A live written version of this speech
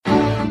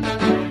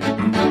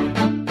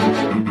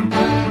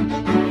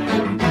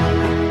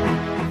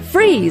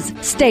Please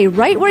stay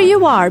right where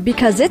you are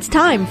because it's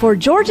time for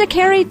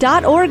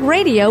GeorgiaCarry.org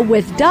Radio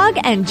with Doug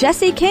and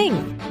Jesse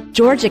King.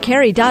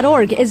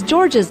 GeorgiaCarry.org is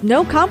Georgia's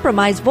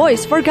no-compromise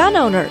voice for gun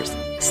owners.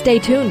 Stay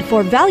tuned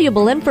for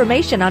valuable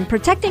information on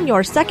protecting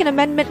your Second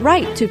Amendment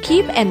right to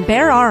keep and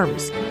bear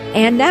arms.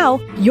 And now,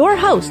 your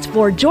host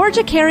for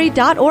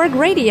GeorgiaCarry.org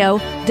Radio,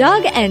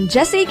 Doug and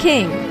Jesse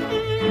King.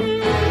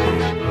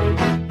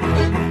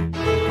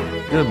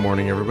 Good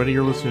morning, everybody.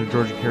 You're listening to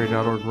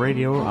GeorgiaCarry.org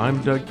Radio.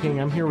 I'm Doug King.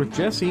 I'm here with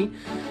Jesse,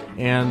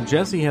 and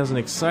Jesse has an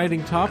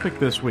exciting topic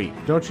this week.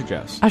 Don't you,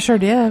 Jess? I sure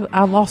did.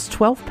 I lost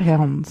 12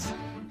 pounds.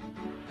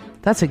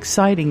 That's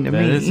exciting to me.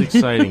 That is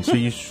exciting. So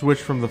you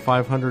switched from the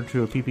 500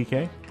 to a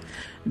PPK?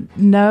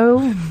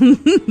 No,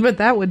 but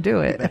that would do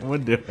it. That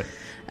would do it.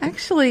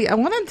 Actually, I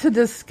wanted to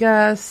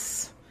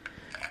discuss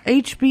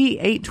HB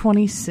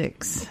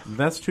 826.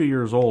 That's 2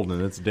 years old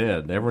and it's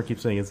dead. Everyone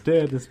keeps saying it's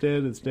dead, it's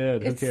dead, it's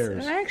dead. Who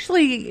cares?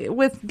 Actually,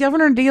 with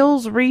Governor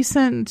Deal's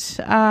recent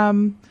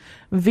veto.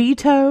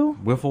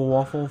 Wiffle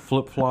waffle,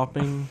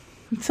 flip-flopping.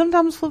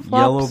 Sometimes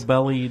flip-flops.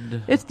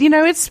 Yellow-bellied.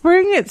 It's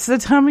spring. It's the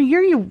time of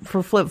year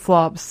for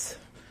flip-flops.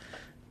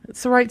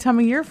 It's the right time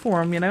of year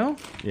for them,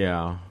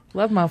 Yeah.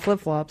 Love my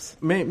flip-flops.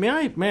 May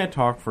I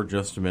talk for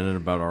just a minute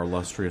about our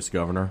illustrious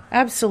governor?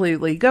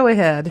 Absolutely. Go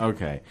ahead.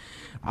 Okay.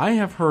 I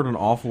have heard an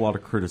awful lot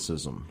of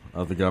criticism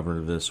of the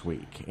governor this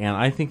week, and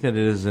I think that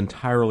it is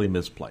entirely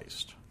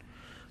misplaced.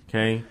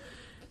 Okay?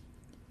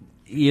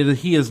 He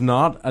is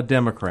not a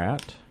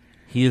Democrat.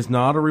 He is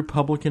not a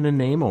Republican in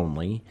name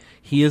only.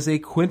 He is a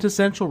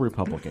quintessential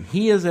Republican.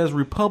 He is as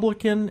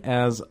Republican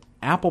as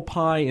apple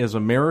pie is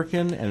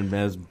American and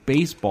as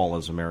baseball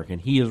is American.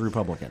 He is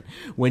Republican.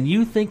 When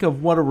you think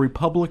of what a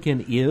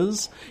Republican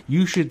is,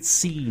 you should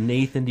see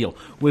Nathan Deal.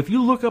 If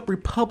you look up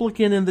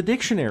Republican in the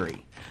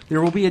dictionary,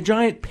 there will be a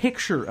giant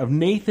picture of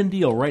Nathan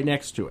Deal right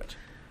next to it.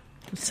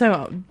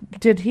 So,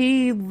 did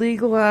he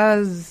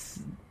legalize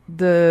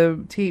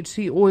the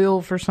THC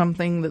oil for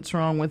something that's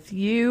wrong with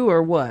you,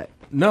 or what?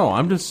 No,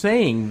 I'm just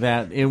saying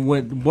that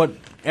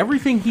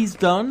everything he's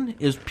done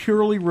is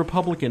purely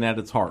Republican at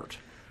its heart.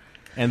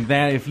 And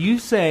that if you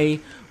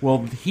say,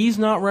 well, he's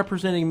not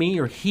representing me,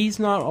 or he's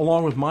not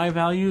along with my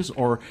values,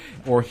 or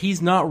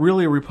he's not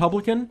really a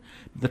Republican,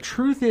 the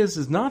truth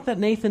is not that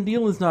Nathan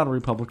Deal is not a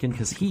Republican,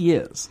 because he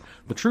is.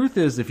 The truth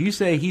is, if you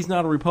say he's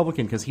not a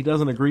Republican because he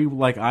doesn't agree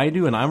like I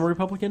do and I'm a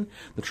Republican,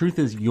 the truth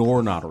is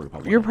you're not a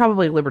Republican. You're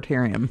probably a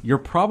libertarian. You're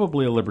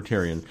probably a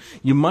libertarian.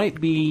 You might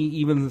be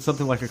even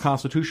something like a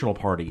constitutional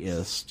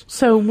partyist.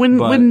 So when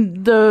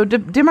the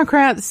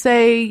Democrats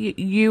say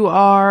you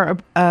are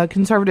a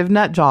conservative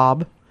nut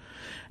job,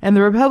 and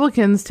the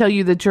Republicans tell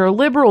you that you're a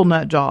liberal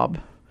nut job,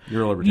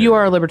 you're a libertarian. You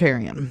are a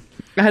libertarian.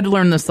 I had to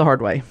learn this the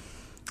hard way.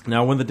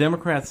 Now, when the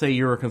Democrats say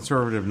you're a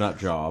conservative nut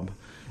job,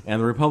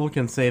 and the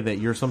Republicans say that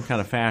you're some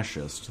kind of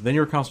fascist, then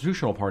you're a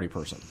constitutional party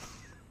person.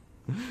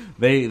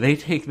 They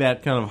take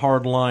that kind of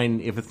hard line,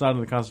 if it's not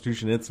in the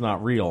Constitution, it's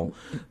not real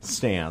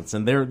stance.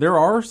 And there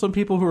are some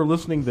people who are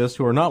listening to this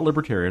who are not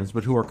libertarians,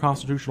 but who are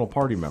constitutional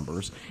party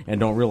members and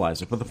don't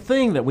realize it. But the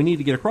thing that we need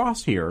to get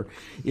across here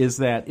is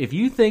that if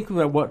you think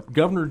that what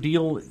Governor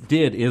Deal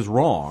did is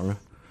wrong,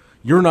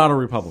 you're not a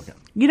Republican.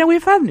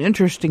 We've had an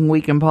interesting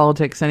week in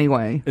politics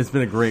anyway. It's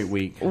been a great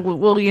week.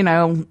 Well,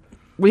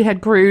 we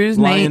had Cruz.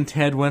 Lion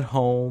Ted went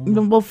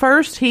home. Well,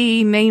 first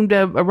he named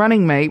a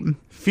running mate.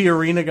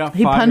 Fiorina got fired.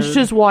 He punched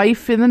his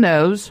wife in the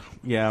nose.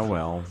 Yeah,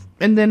 well.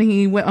 And then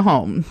he went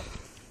home.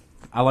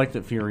 I like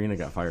that Fiorina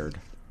got fired.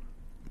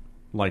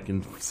 Like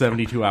in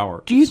 72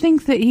 hours. Do you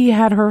think that he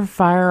had her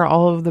fire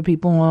all of the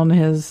people on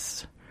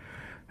his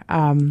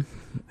Hatchet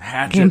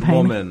campaign?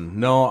 woman.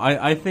 No,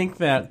 I think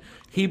that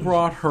he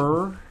brought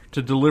her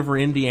to deliver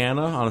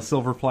Indiana on a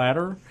silver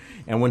platter,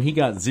 and when he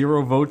got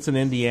 0 votes in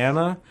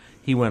Indiana,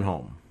 he went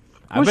home.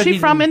 Was she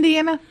from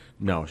Indiana?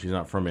 No, she's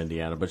not from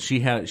Indiana, but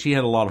she had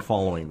a lot of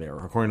following there.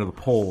 According to the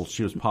polls,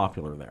 she was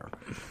popular there.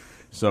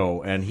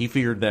 So, and he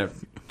figured that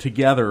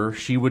together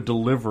she would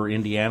deliver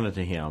Indiana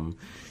to him.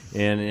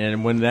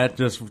 And when that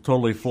just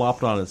totally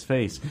flopped on its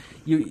face,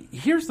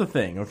 here's the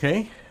thing,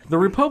 okay? The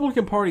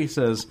Republican Party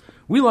says,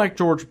 we like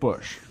George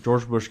Bush.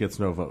 George Bush gets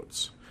no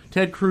votes.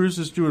 Ted Cruz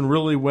is doing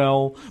really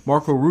well.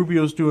 Marco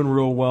Rubio's doing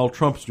real well.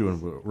 Trump's doing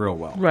real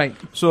well. Right.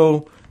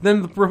 So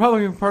then the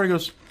Republican Party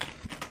goes,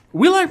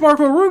 we like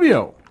Marco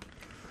Rubio.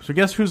 So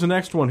guess who's the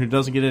next one who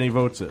doesn't get any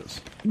votes is?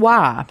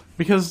 Why?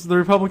 Because the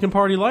Republican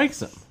Party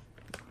likes him.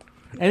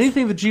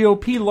 Anything the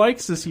GOP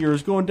likes this year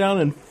is going down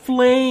in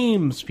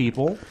flames,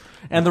 people.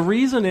 And the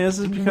reason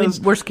is because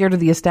we're scared of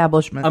the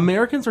establishment.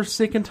 Americans are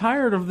sick and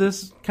tired of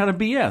this kind of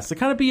BS. The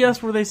kind of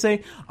BS where they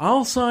say,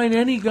 I'll sign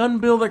any gun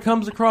bill that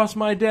comes across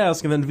my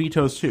desk, and then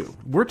vetoes too.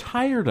 We're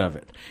tired of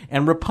it.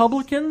 And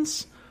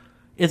Republicans,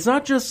 it's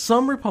not just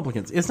some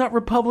Republicans. It's not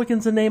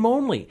Republicans in name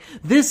only.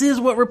 This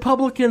is what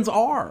Republicans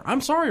are.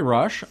 I'm sorry,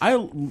 Rush.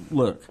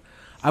 Look,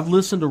 I've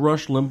listened to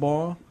Rush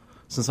Limbaugh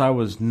since I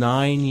was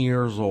 9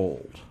 years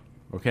old.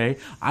 Okay,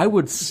 I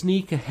would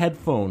sneak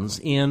headphones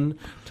in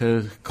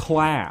to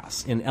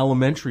class in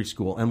elementary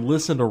school and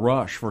listen to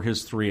Rush for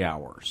his 3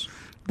 hours.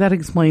 That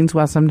explains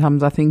why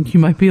sometimes I think you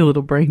might be a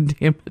little brain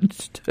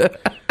damaged.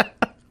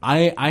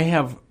 I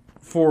have,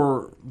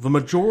 for the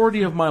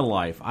majority of my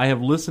life, I have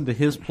listened to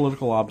his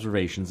political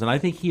observations, and I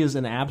think he is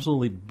an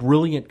absolutely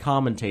brilliant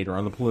commentator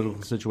on the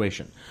political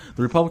situation.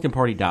 The Republican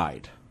Party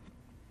died.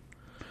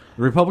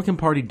 The Republican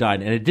Party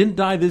died, and it didn't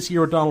die this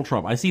year with Donald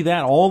Trump. I see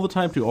that all the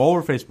time, too, all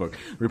over Facebook.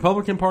 The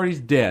Republican Party's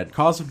dead.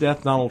 Cause of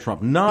death, Donald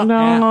Trump. Not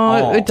at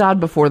all. It died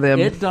before them.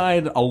 It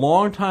died a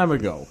long time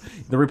ago.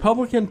 The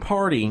Republican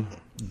Party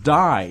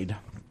died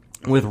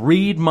with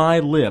read my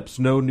lips,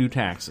 no new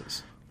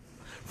taxes.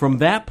 From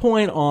that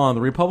point on,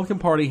 the Republican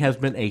Party has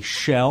been a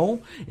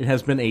shell. It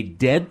has been a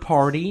dead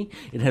party.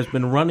 It has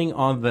been running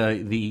on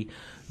the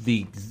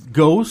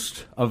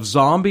ghost of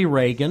zombie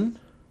Reagan.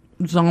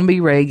 Zombie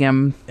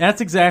Reagan.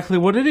 That's exactly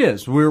what it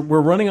is. We're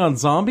running on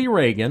zombie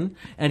Reagan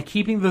and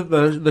keeping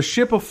the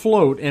ship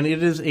afloat, and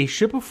it is a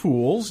ship of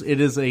fools. It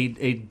is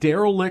a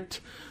derelict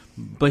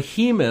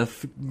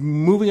behemoth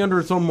moving under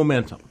its own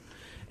momentum.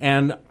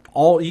 And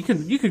you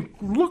can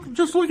look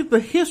at the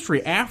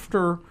history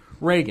after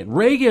Reagan.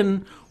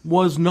 Reagan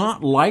was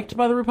not liked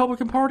by the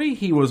Republican Party.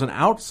 He was an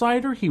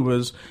outsider. He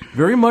was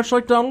very much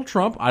like Donald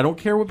Trump. I don't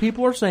care what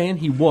people are saying.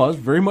 He was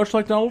very much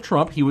like Donald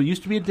Trump. He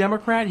used to be a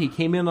Democrat. He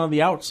came in on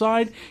the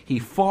outside. He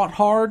fought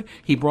hard.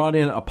 He brought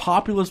in a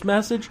populist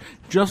message,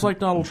 just like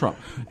Donald Trump.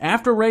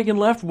 After Reagan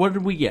left, what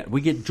did we get?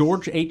 We get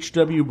George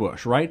H.W.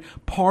 Bush, right?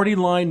 Party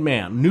line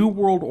man, New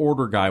World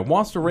Order guy,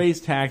 wants to raise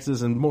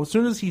taxes, and as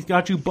soon as he's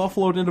got you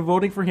buffaloed into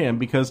voting for him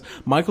because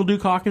Michael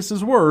Dukakis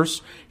is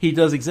worse, he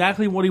does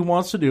exactly what he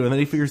wants to do, and then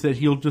he figures that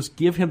he'll just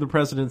give him the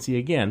presidency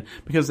again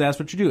because that's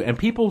what you do. And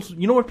people,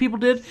 you know what people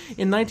did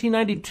in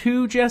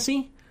 1992,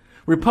 Jesse?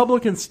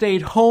 Republicans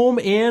stayed home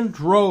in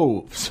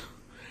droves.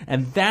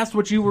 And that's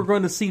what you were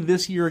going to see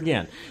this year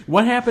again.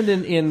 What happened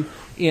in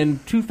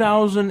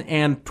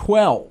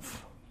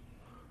 2012?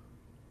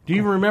 Do you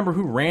even remember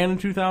who ran in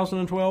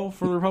 2012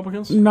 for the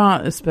Republicans?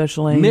 Not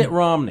especially. Mitt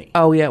Romney.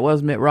 Oh, yeah, it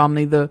was Mitt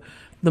Romney, the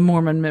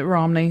Mormon Mitt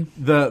Romney.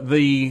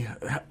 The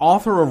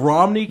author of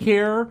Romney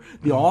Care,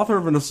 the author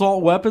of an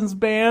assault weapons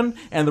ban,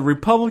 and the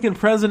Republican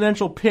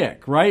presidential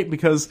pick, right?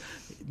 Because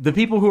the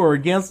people who are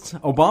against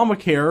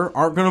Obamacare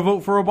aren't going to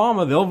vote for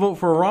Obama. They'll vote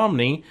for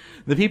Romney.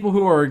 The people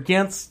who are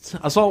against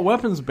assault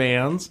weapons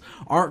bans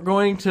aren't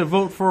going to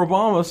vote for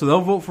Obama, so they'll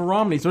vote for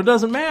Romney. So it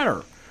doesn't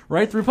matter,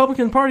 right? The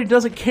Republican Party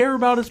doesn't care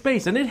about its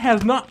base, and it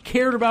has not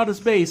cared about its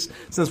base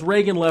since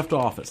Reagan left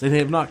office. They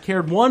have not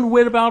cared one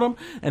whit about them,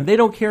 and they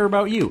don't care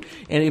about you.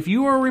 And if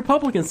you are a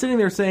Republican sitting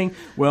there saying,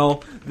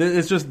 well,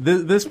 it's just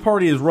this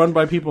party is run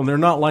by people and they're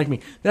not like me,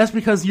 that's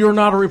because you're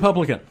not a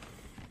Republican.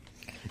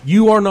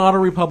 You are not a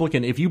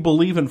Republican. If you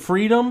believe in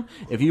freedom,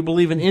 if you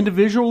believe in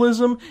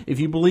individualism, if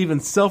you believe in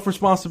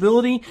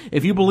self-responsibility,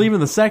 if you believe in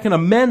the Second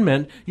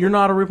Amendment, you're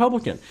not a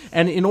Republican.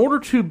 And in order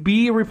to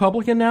be a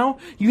Republican now,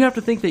 you have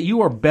to think that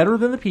you are better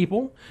than the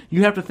people.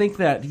 You have to think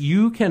that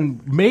you can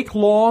make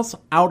laws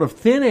out of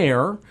thin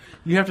air.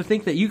 You have to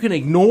think that you can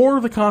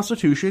ignore the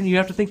Constitution. You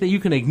have to think that you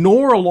can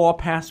ignore a law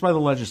passed by the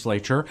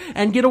legislature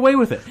and get away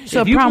with it. So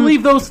if you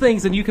believe those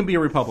things, then you can be a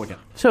Republican.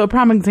 So a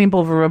prime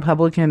example of a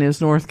Republican is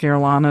North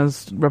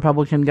Carolina's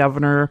Republican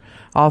governor,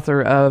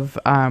 author of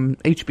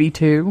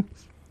HB2,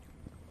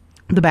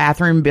 the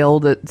bathroom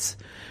bill that's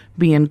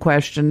being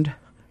questioned.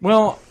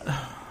 Well,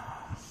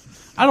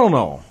 I don't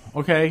know,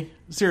 okay?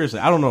 Seriously,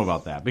 I don't know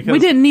about that. Because we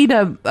didn't need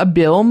a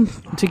bill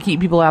to keep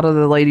people out of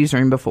the ladies'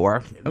 room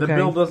before. The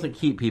bill doesn't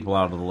keep people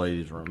out of the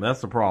ladies' room.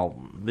 That's the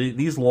problem.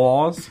 These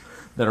laws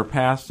that are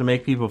passed to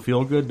make people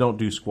feel good don't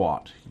do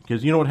squat.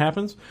 Because you know what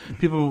happens?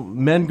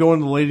 Men go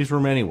into the ladies'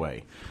 room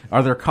anyway.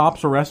 Are there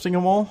cops arresting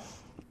them all?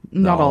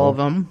 Not all of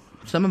them.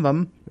 Some of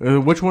them.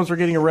 Which ones are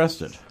getting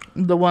arrested?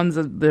 The ones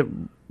that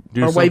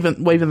are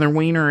waving their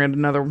wiener at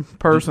another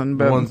person.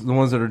 The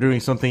ones that are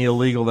doing something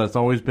illegal that's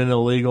always been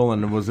illegal,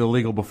 and it was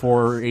illegal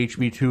before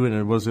HB2, and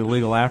it was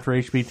illegal after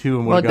HB2,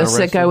 and got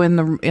arrested.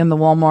 Sicko in the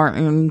Walmart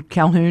in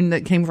Calhoun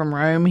that came from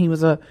Rome. He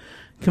was a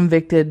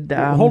convicted.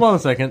 Hold on a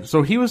second.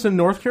 So he was in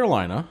North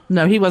Carolina.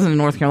 No, he wasn't in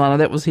North Carolina.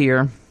 That was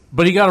here.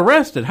 But he got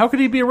arrested. How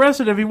could he be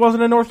arrested if he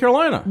wasn't in North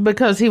Carolina?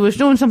 Because he was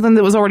doing something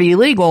that was already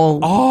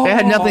illegal. Oh. It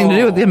had nothing to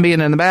do with him being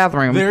in the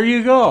bathroom. There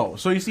you go.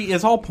 So you see,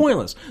 it's all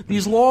pointless.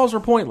 These laws are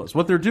pointless.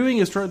 What they're doing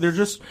is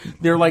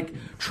they're like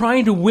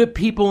trying to whip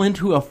people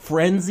into a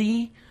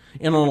frenzy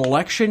in an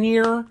election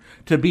year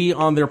to be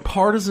on their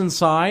partisan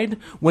side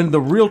when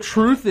the real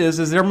truth is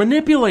they're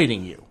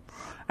manipulating you.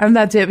 And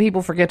that's it.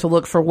 People forget to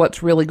look for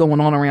what's really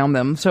going on around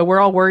them. So we're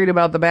all worried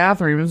about the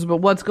bathrooms,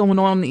 but what's going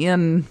on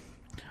in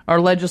our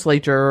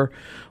legislature?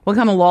 What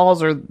kind of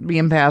laws are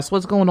being passed?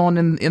 What's going on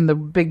in the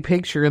big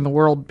picture in the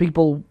world?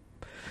 People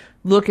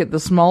look at the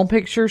small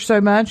picture so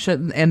much,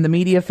 and the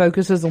media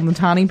focuses on the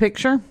tiny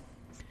picture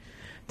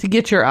to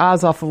get your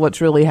eyes off of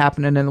what's really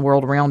happening in the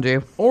world around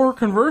you. Or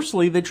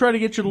conversely, they try to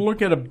get you to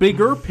look at a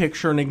bigger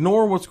picture and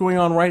ignore what's going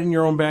on right in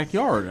your own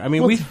backyard. I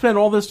mean, we spent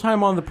all this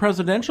time on the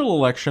presidential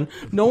election.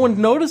 No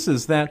one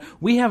notices that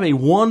we have a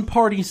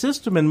one-party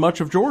system in much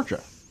of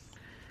Georgia.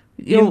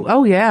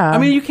 Oh, yeah. I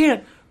mean, you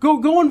can't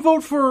Go and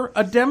vote for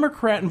a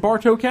Democrat in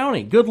Bartow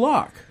County. Good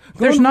luck.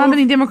 There's not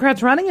many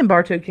Democrats running in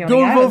Bartow County.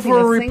 Go I vote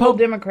for a single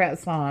Democrat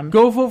sign.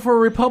 Go vote for a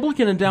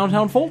Republican in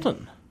downtown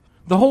Fulton.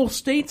 The whole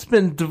state's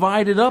been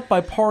divided up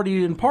by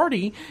party and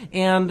party,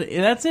 and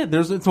that's it.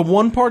 It's a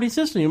one-party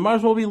system. You might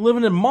as well be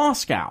living in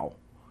Moscow.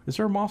 Is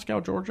there a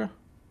Moscow, Georgia?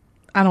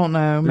 I don't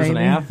know. There's maybe.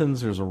 an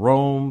Athens. There's a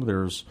Rome.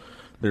 There's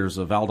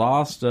a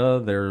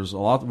Valdosta. There's a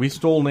lot. We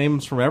stole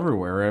names from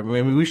everywhere. I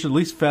mean, we should at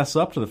least fess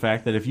up to the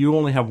fact that if you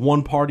only have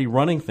one party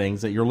running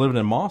things, that you're living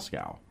in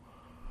Moscow.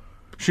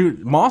 Shoot,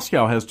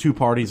 Moscow has two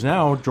parties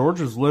now.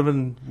 Georgia's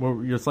living.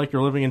 Well, it's like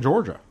you're living in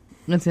Georgia.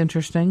 It's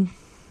interesting.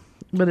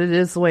 But it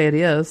is the way it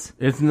is.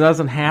 It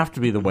doesn't have to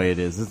be the way it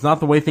is. It's not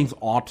the way things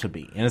ought to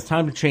be. And it's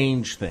time to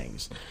change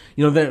things.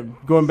 You know,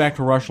 that going back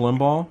to Rush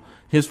Limbaugh,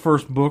 his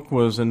first book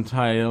was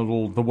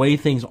entitled The Way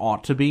Things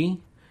Ought to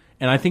Be.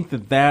 And I think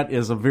that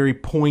is a very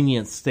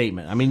poignant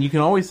statement. I mean, you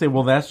can always say,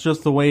 well, that's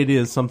just the way it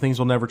is. Some things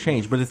will never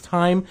change. But it's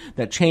time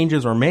that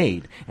changes are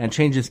made, and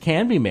changes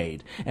can be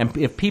made. And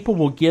if people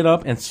will get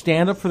up and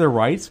stand up for their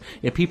rights,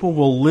 if people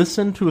will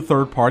listen to a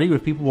third party,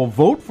 if people will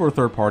vote for a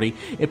third party,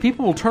 if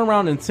people will turn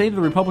around and say to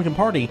the Republican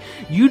Party,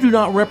 you do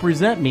not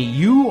represent me,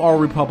 you are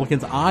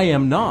Republicans, I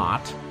am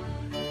not,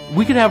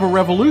 we could have a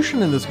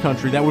revolution in this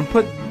country that would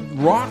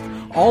rock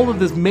all of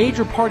this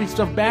major party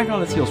stuff back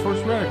on its heels.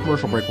 First, we're at a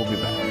commercial break. We'll be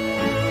back.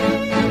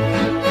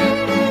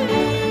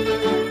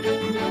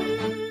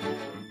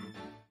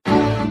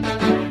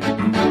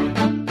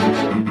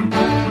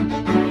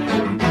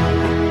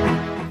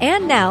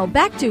 And now,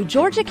 back to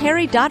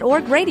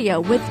GeorgiaCarry.org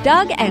Radio with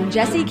Doug and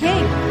Jesse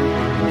King.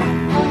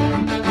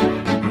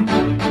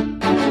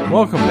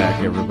 Welcome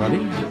back,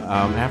 everybody.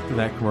 After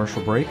that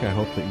commercial break, I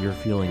hope that you're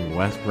feeling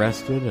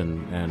rested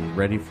and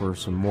ready for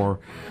some more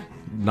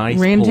nice,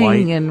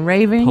 ranting and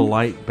raving,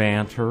 polite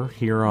banter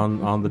here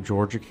on the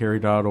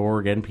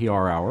GeorgiaCarry.org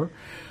NPR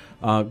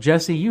Hour.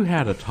 Jesse, you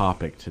had a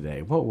topic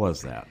today. What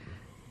was that?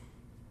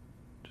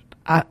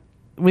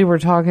 We were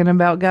talking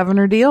about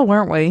Governor Deal,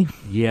 weren't we?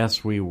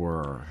 Yes, we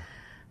were.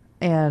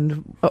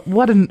 And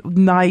what a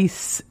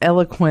nice,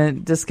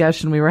 eloquent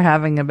discussion we were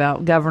having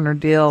about Governor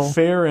Deal.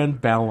 Fair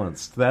and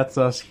balanced. That's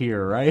us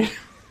here, right?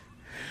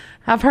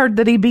 I've heard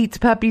that he beats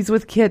puppies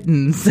with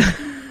kittens.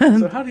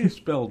 So how do you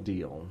spell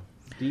Deal?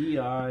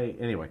 D-I...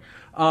 Anyway.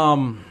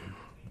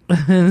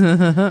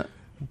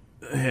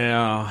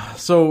 Yeah.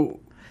 So...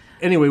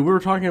 Anyway, we were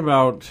talking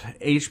about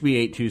HB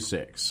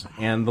 826,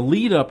 and the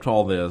lead up to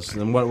all this,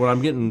 and what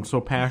I'm getting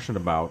so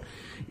passionate about,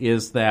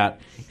 is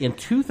that in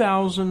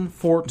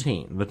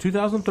 2014, the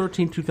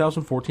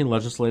 2013-2014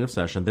 legislative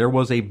session, there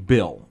was a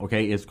bill,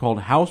 okay? It's called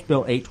House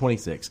Bill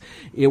 826.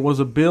 It was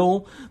a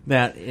bill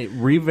that it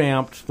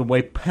revamped the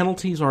way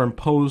penalties are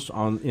imposed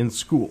in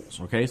schools,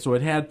 okay? So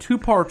it had two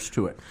parts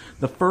to it.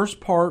 The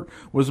first part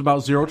was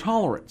about zero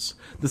tolerance.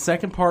 The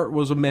second part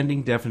was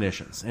amending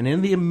definitions. And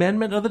in the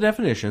amendment of the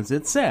definitions,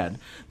 it said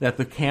that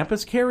the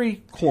campus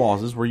carry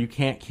clauses, where you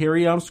can't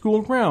carry on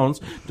school grounds,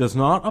 does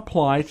not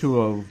apply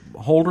to a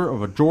holder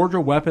of a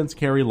Georgia weapons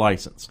carry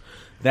license.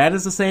 That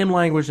is the same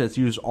language that's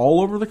used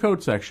all over the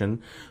code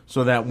section,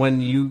 so that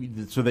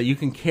you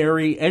can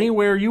carry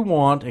anywhere you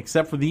want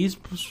except for these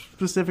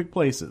specific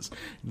places.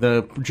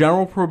 The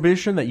general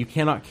prohibition that you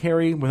cannot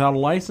carry without a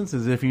license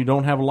is if you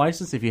don't have a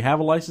license. If you have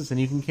a license, then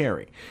you can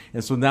carry.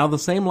 And so now the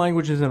same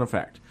language is in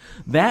effect.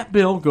 That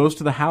bill goes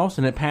to the House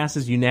and it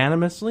passes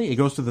unanimously. It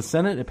goes to the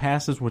Senate. It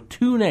passes with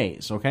 2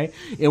 nays. Okay,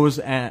 it was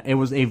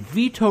a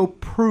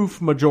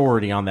veto-proof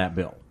majority on that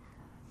bill.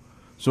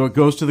 So it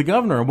goes to the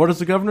governor. And what does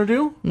the governor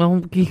do?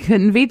 Well, he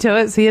couldn't veto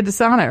it, so he had to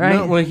sign it, right?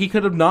 No, well, he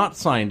could have not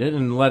signed it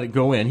and let it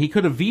go in. He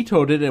could have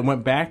vetoed it and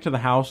went back to the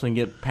House and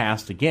get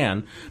passed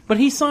again. But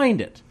he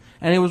signed it.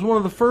 And it was one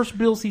of the first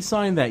bills he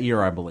signed that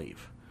year, I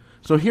believe.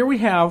 So here we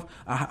have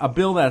a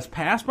bill that's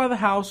passed by the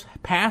House,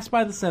 passed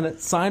by the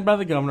Senate, signed by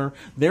the governor.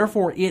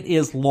 Therefore, it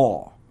is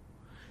law.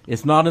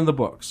 It's not in the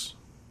books.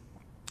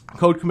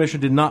 Code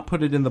Commission did not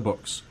put it in the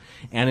books.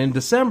 And in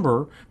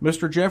December,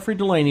 Mr. Jeffrey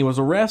Delaney was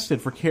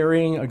arrested for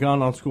carrying a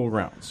gun on school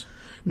grounds.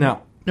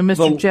 Now,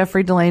 Mr.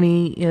 Jeffrey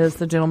Delaney is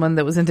the gentleman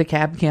that was in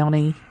DeKalb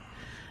County.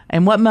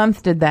 And what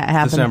month did that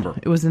happen? December.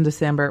 It was in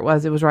December. It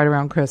was right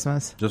around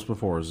Christmas. Just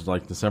before. It was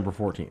like December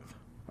 14th.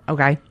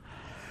 Okay.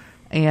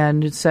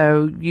 And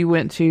so you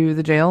went to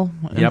the jail?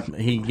 Yep.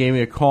 He gave me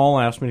a call,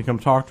 asked me to come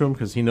talk to him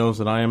because he knows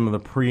that I am the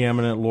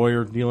preeminent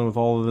lawyer dealing with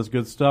all of this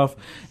good stuff.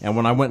 And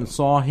when I went and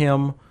saw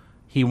him,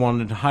 he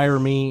wanted to hire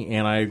me,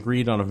 and I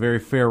agreed on a very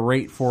fair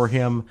rate for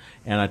him,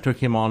 and I took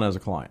him on as a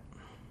client.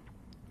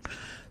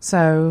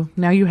 So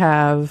now you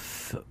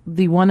have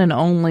the one and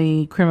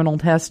only criminal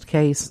test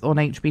case on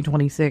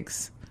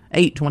HB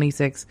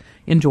 826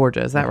 in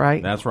Georgia. Is that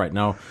right? That's right.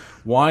 Now,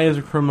 why is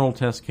a criminal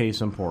test case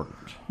important?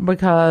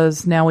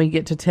 Because now we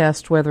get to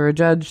test whether a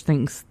judge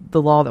thinks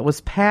the law that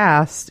was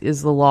passed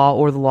is the law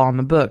or the law in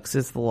the books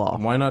is the law.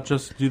 Why not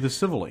just do this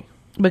civilly?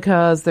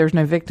 Because there's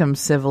no victim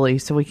civilly,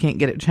 so we can't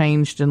get it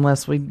changed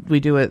unless we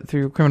do it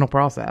through criminal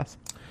process.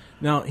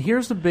 Now,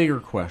 here's the bigger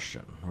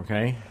question,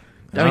 okay?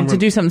 I mean, to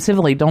do something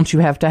civilly, don't you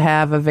have to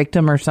have a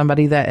victim or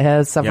somebody that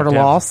has suffered a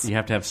loss? You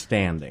have to have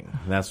standing.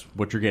 That's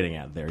what you're getting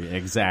at there.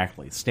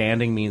 Exactly.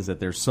 Standing means that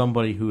there's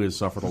somebody who has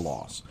suffered a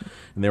loss.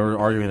 And they were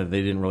arguing that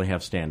they didn't really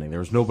have standing. There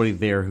was nobody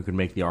there who could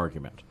make the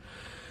argument.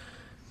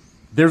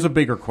 There's a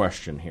bigger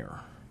question here.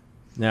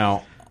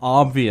 Now,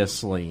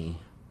 obviously,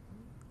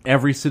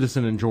 every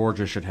citizen in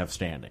Georgia should have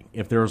standing.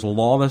 If there's a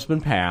law that's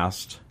been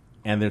passed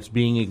and it's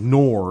being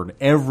ignored,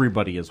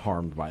 everybody is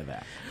harmed by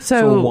that.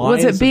 So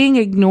was it being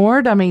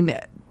ignored? I mean,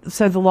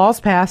 so the law's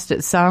passed,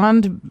 it's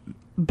signed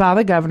by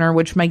the governor,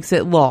 which makes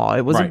it law.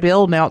 It was a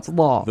bill, now it's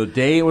law. The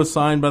day it was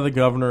signed by the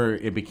governor,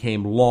 it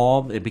became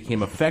law. It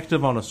became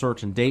effective on a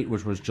certain date,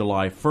 which was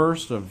July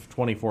 1st of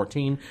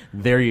 2014.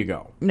 There you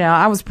go. Now,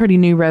 I was a pretty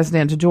new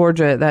resident to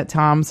Georgia at that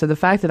time, so the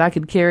fact that I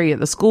could carry at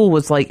the school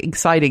was, like,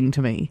 exciting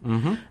to me.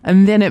 Mm-hmm.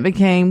 And then it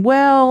became,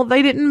 well,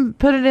 they didn't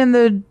put it in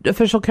the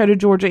official code of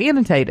Georgia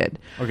annotated.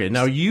 Okay,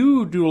 now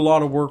you do a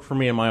lot of work for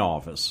me in my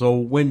office. So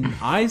when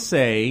I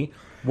say,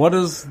 what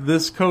does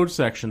this code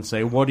section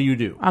say? What do you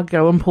do? I'll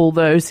go and pull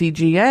the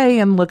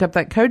OCGA and look up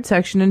that code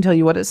section and tell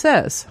you what it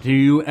says. Do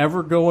you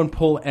ever go and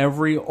pull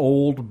every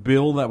old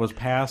bill that was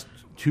passed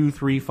 2,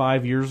 3,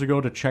 5 years ago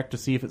to check to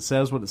see if it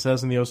says what it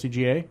says in the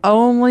OCGA?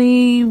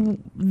 Only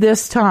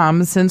this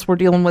time, since we're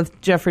dealing with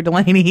Jeffrey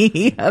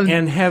Delaney.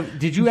 And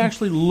did you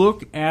actually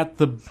look at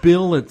the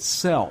bill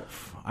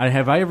itself?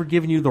 Have I ever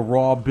given you the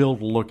raw bill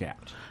to look at?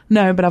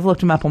 No, but I've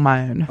looked them up on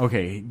my own.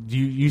 Okay. Do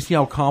you see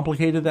how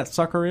complicated that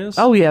sucker is?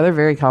 Oh, yeah, they're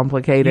very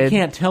complicated. You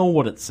can't tell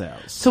what it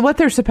says. So what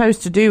they're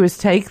supposed to do is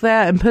take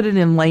that and put it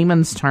in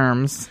layman's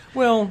terms.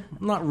 Well,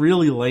 not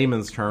really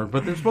layman's terms,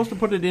 but they're supposed to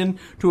put it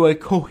into a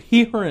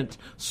coherent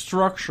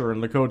structure in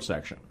the code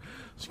section.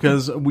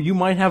 Because you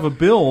might have a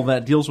bill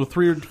that deals with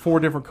 3 or 4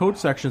 different code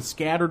sections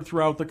scattered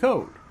throughout the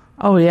code.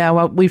 Oh, yeah,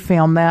 well, we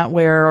found that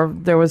where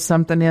there was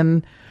something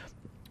in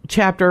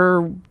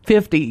Chapter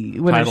 50.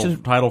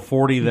 Title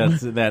 40,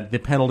 that the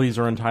penalties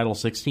are in Title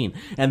 16.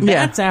 And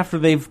that's after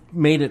they've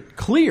made it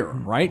clear,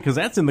 right? Because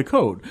that's in the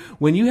code.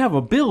 When you have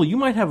a bill, you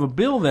might have a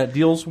bill that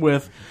deals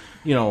with,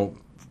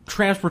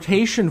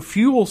 transportation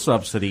fuel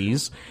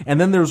subsidies, and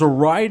then there's a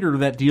rider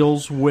that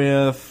deals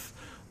with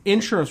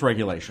insurance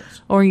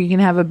regulations. Or you can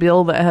have a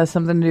bill that has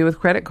something to do with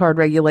credit card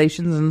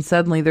regulations, and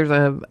suddenly there's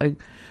a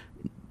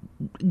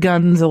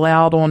guns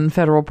allowed on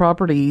federal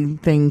property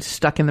thing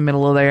stuck in the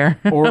middle of there.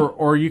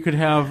 or you could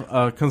have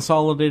a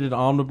consolidated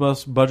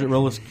omnibus budget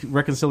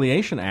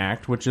reconciliation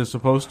act, which is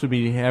supposed to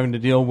be having to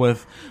deal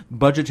with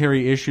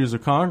budgetary issues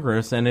of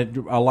Congress, and it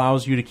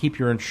allows you to keep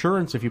your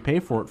insurance if you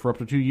pay for it for up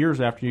to 2 years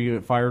after you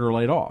get fired or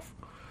laid off.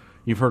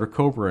 You've heard of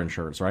COBRA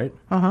insurance, right?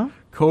 Uh-huh.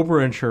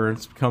 COBRA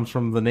insurance comes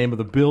from the name of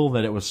the bill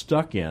that it was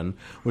stuck in,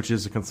 which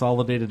is a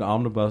consolidated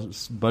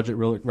omnibus budget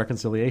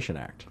reconciliation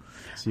act.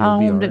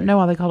 Didn't know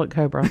why they called it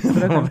Cobra.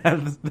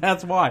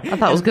 That's why. I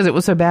thought it was because it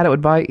was so bad it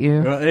would bite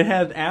you. It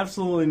had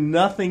absolutely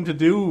nothing to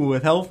do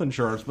with health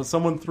insurance, but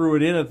someone threw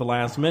it in at the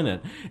last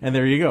minute, and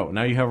there you go.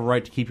 Now you have a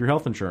right to keep your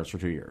health insurance for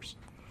 2 years.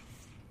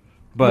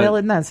 But, well,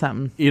 isn't that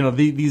something?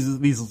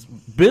 These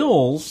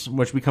bills,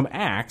 which become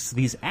acts,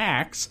 these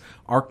acts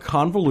are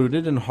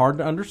convoluted and hard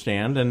to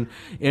understand, and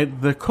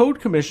the Code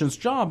Commission's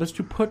job is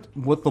to put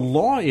what the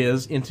law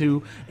is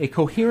into a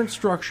coherent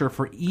structure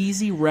for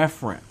easy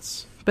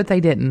reference. But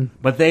they didn't.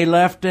 But they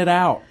left it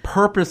out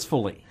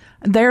purposefully.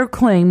 Their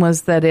claim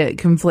was that it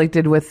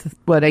conflicted with,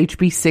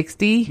 HB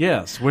 60?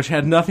 Yes, which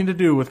had nothing to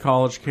do with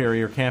college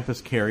carry or campus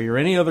carry or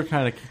any other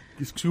kind of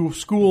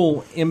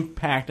school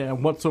impact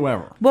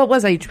whatsoever. What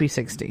was HB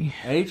 60?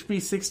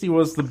 HB 60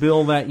 was the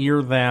bill that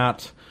year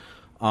that,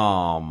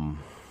 you're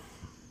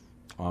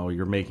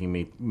making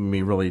me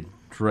really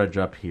dredge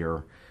up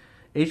here.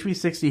 HB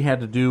 60 had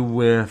to do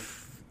with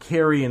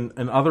carry in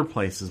other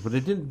places, but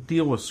it didn't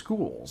deal with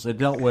schools. It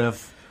dealt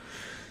with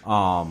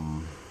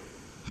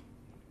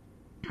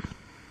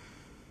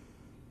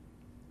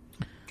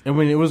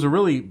it was a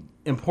really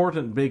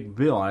important big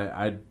bill.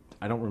 I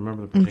don't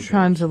remember the particulars. I'm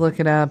trying to look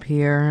it up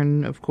here,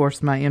 and of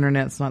course my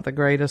internet's not the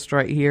greatest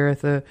right here at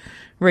the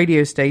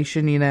radio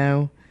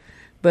station,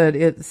 but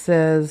it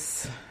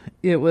says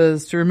it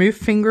was to remove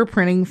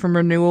fingerprinting from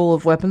renewal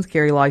of weapons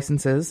carry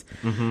licenses,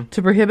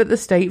 to prohibit the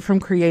state from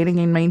creating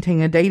and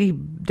maintaining a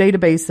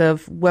database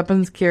of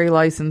weapons carry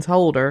license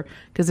holder,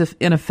 because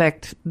in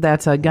effect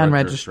that's a gun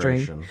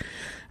registry.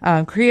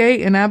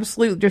 Create an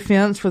absolute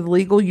defense for the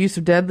legal use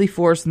of deadly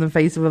force in the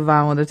face of a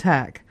violent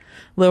attack.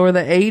 Lower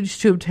the age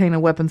to obtain a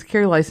weapons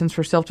carry license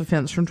for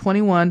self-defense from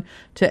 21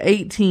 to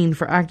 18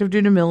 for active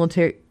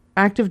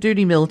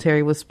duty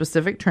military with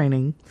specific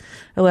training.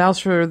 Allows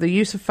for the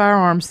use of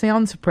firearm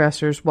sound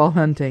suppressors while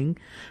hunting.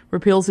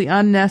 Repeals the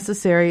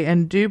unnecessary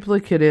and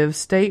duplicative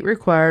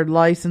state-required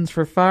license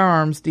for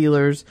firearms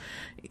dealers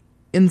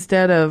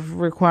instead of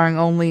requiring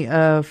only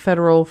a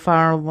federal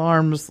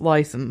firearms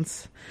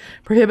license.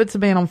 Prohibits a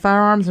ban on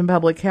firearms in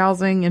public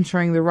housing,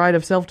 ensuring the right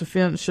of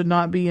self-defense should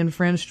not be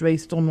infringed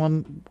based on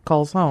one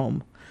calls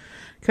home.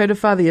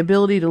 Codify the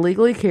ability to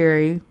legally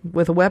carry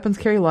with a weapons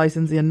carry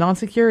license in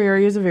non-secure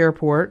areas of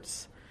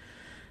airports.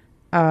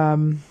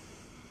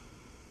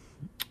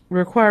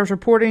 requires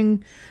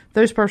reporting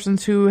those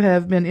persons who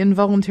have been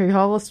involuntarily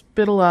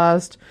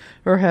hospitalized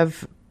or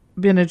have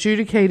been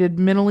adjudicated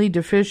mentally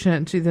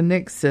deficient to the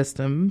NICS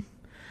system.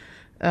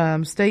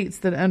 States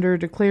that under a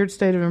declared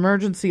state of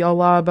emergency, all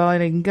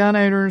law-abiding gun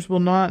owners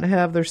will not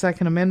have their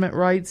Second Amendment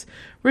rights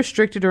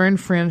restricted or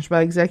infringed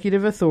by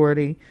executive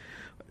authority.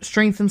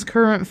 Strengthens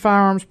current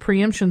firearms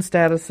preemption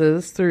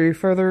statuses through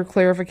further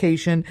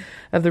clarification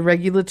of the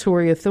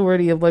regulatory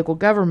authority of local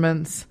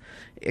governments,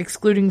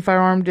 excluding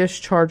firearm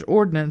discharge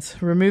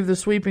ordinance. Remove the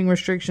sweeping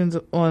restrictions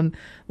on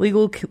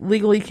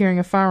legally carrying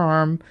a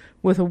firearm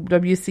with a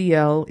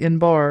WCL in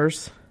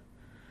bars,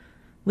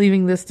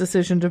 leaving this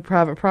decision to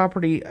private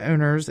property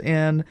owners,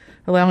 and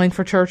allowing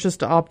for churches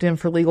to opt in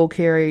for legal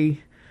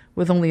carry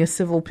with only a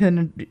civil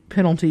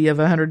penalty of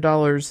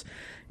 $100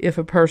 if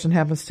a person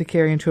happens to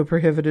carry into a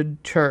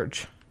prohibited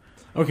church.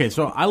 Okay,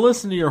 so I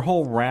listened to your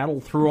whole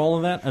rattle through all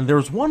of that, and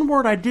there's one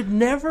word I did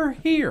never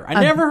hear. I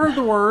never heard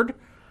the word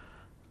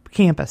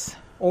campus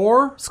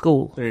or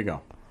school. There you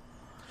go.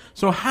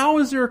 So how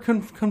is there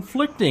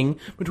conflicting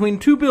between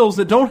two bills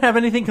that don't have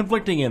anything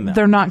conflicting in them?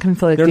 They're not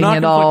conflicting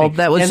at all.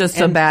 That was just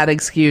a bad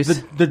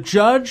excuse. The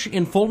judge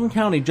in Fulton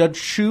County, Judge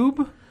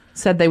Shube,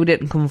 said they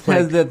didn't conflict.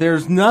 Says that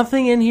there's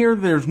nothing in here.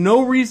 There's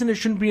no reason it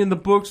shouldn't be in the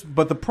books.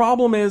 But the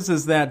problem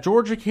is that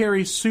Georgia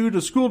Carey sued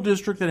a school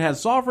district that has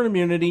sovereign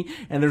immunity,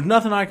 and there's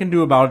nothing I can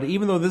do about it,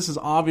 even though this is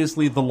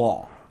obviously the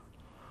law.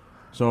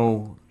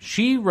 So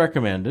she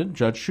recommended,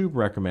 Judge Shube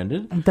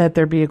recommended, that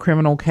there be a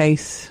criminal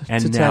case to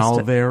test it. And now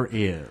there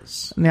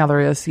is. Now there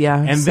is, yeah.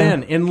 And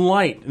then, in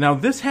light, now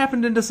this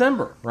happened in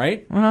December,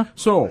 right? Uh-huh.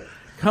 So,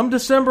 come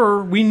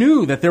December, we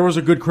knew that there was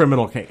a good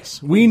criminal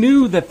case. We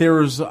knew that there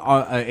was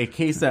a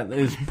case that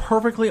is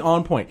perfectly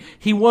on point.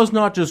 He was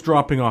not just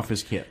dropping off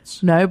his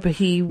kids. No, but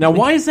he... Now,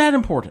 why is that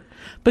important?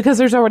 Because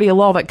there's already a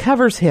law that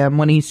covers him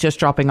when he's just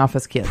dropping off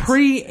his kids.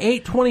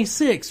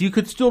 Pre-826, you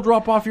could still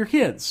drop off your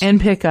kids. And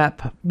pick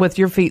up with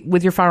your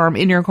firearm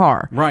in your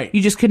car. Right.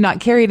 You just could not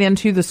carry it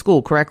into the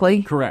school,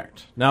 correctly?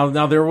 Correct.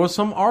 Now there was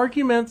some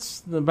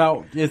arguments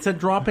about, it said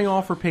dropping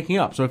off or picking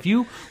up. So if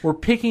you were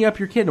picking up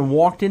your kid and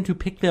walked in to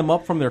pick them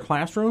up from their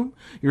classroom,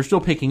 you're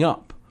still picking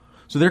up.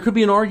 So there could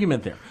be an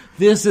argument there.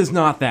 This is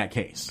not that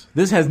case.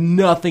 This has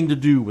nothing to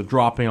do with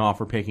dropping off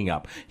or picking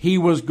up. He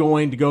was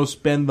going to go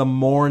spend the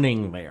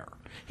morning there.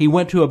 He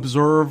went to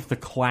observe the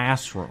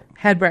classroom.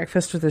 Had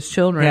breakfast with his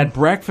children. Had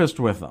breakfast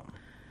with them.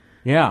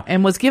 Yeah.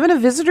 And was given a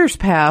visitor's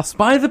pass.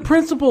 By the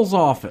principal's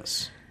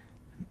office.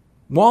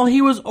 While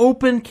he was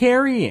open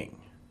carrying.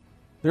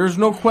 There's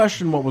no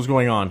question what was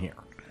going on here.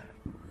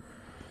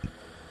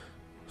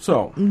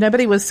 So.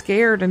 Nobody was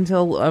scared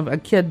until a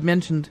kid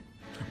mentioned.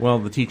 Well,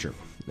 the teacher.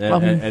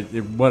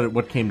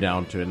 What came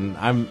down to it. And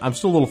I'm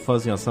still a little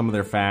fuzzy on some of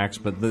their facts,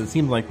 but it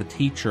seemed like the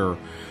teacher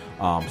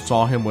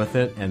saw him with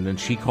it, and then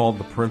she called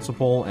the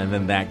principal, and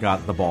then that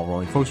got the ball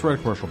rolling. Folks, we're at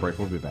a commercial break.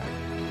 We'll be back.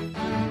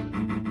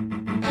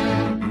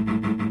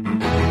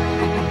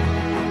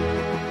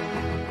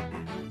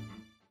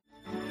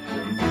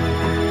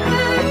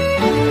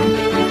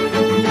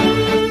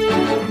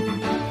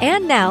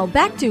 And now,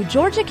 back to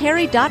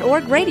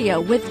GeorgiaCarey.org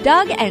Radio with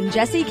Doug and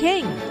Jesse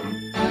King.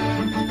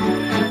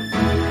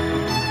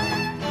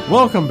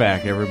 Welcome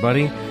back,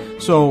 everybody.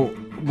 So,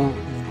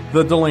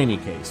 the Delaney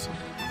case.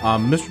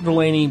 Mr.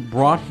 Delaney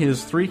brought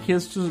his 3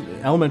 kids to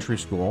elementary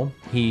school.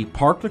 He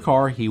parked the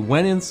car. He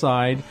went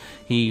inside.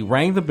 He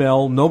rang the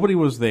bell. Nobody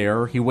was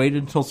there. He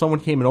waited until someone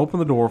came and opened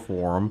the door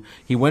for him.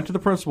 He went to the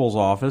principal's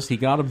office. He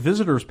got a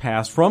visitor's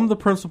pass from the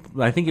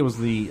principal. I think it was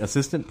the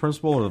assistant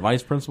principal or the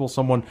vice principal.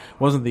 Someone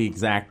wasn't the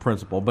exact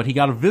principal, but he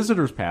got a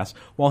visitor's pass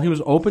while he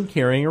was open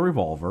carrying a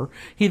revolver.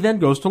 He then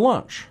goes to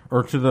lunch,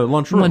 or to the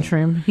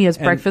lunchroom. He has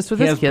breakfast with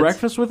his kids. He has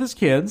breakfast with his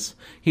kids.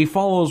 He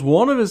follows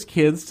one of his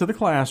kids to the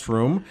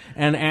classroom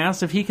and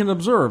asks if he can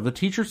observe. The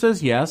teacher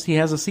says yes. He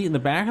has a seat in the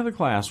back of the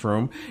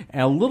classroom.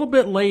 And a little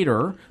bit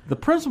later, the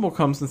principal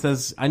comes and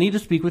says, I need to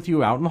speak with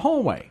you out in the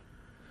hallway.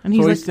 And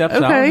he's so he like, steps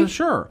okay. out and says,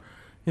 sure.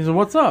 He says,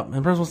 what's up? And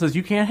the principal says,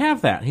 you can't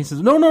have that. He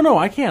says, no,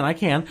 I can.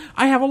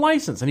 I have a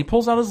license. And he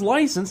pulls out his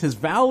license, his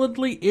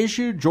validly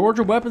issued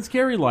Georgia weapons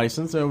carry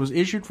license that was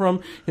issued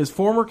from his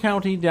former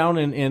county down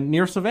in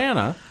near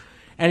Savannah.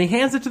 And he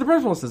hands it to the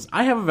principal and says,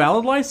 I have a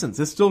valid license.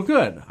 It's still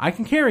good. I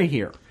can carry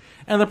here.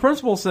 And the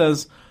principal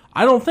says,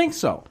 I don't think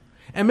so.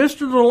 And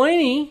Mr.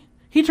 Delaney,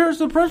 he turns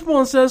to the principal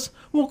and says,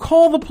 well,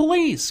 call the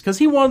police, because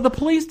he wanted the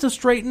police to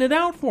straighten it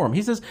out for him.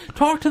 He says,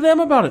 talk to them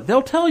about it.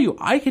 They'll tell you,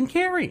 I can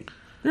carry.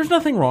 There's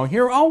nothing wrong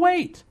here. I'll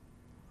wait.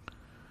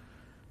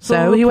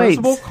 So the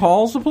principal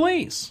calls the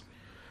police.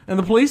 And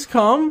the police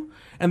come,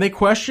 and they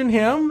question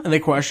him, and they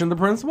question the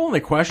principal, and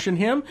they question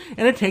him,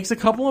 and it takes a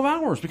couple of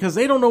hours, because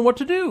they don't know what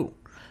to do.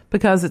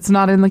 Because it's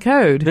not in the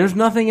code. There's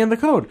nothing in the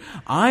code.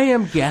 I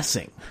am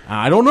guessing.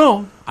 I don't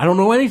know. I don't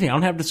know anything. I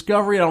don't have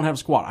discovery. I don't have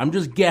squat. I'm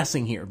just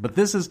guessing here. But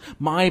this is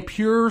my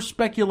pure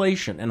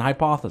speculation and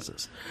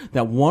hypothesis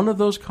that one of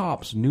those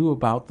cops knew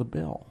about the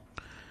bill.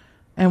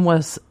 And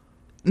was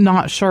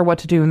not sure what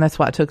to do, and that's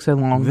why it took so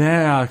long.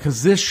 Yeah,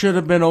 because this should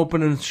have been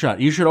open and shut.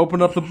 You should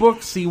open up the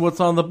books, see what's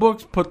on the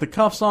books, put the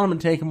cuffs on them,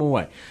 and take them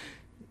away.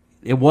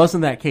 It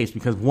wasn't that case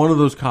because one of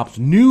those cops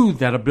knew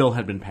that a bill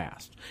had been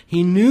passed.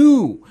 He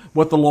knew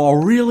what the law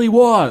really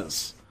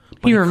was.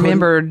 He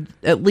remembered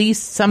at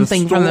least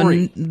something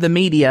from the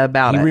media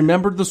about it. He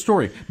remembered the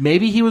story.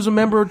 Maybe he was a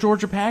member of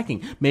Georgia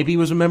Packing. Maybe he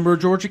was a member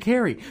of Georgia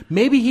Carry.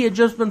 Maybe he had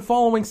just been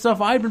following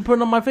stuff I'd been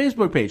putting on my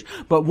Facebook page.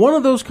 But one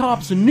of those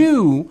cops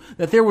knew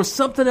that there was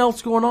something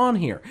else going on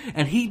here,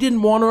 and he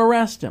didn't want to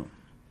arrest him.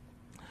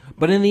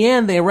 But in the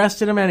end, they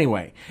arrested him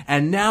anyway.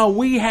 And now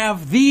we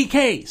have the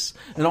case.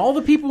 And all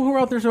the people who are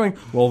out there saying,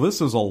 well,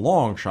 this is a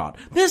long shot.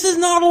 This is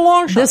not a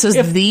long shot. This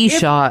is the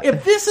shot.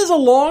 If this is a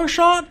long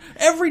shot,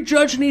 every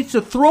judge needs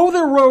to throw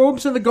their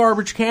robes in the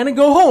garbage can and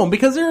go home.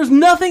 Because there is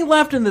nothing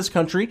left in this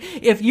country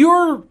if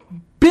your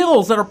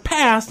bills that are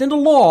passed into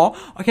law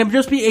can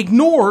just be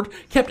ignored,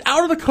 kept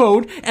out of the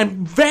code,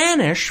 and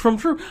vanish from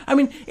truth. I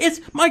mean,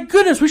 my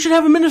goodness, we should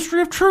have a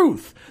ministry of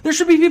truth. There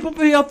should be people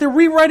out there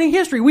rewriting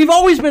history. We've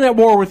always been at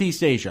war with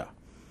East Asia.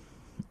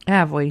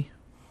 Have we?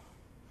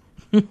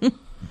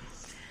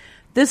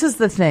 This is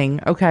the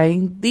thing,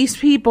 okay? These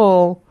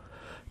people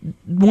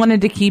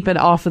wanted to keep it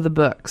off of the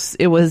books.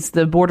 It was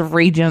the Board of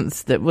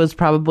Regents that was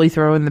probably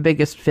throwing the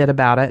biggest fit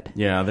about it.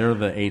 Yeah, they're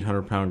the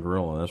 800-pound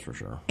gorilla, that's for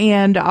sure.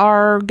 And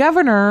our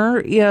governor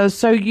is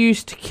so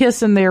used to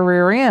kissing their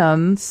rear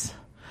ends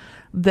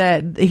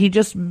that he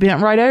just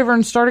bent right over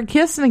and started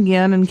kissing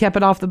again and kept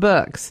it off the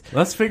books.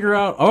 Let's figure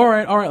out, all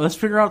right, let's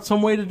figure out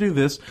some way to do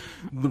this.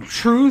 The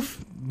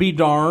truth be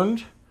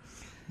darned.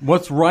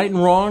 What's right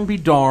and wrong be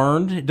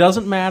darned. It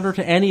doesn't matter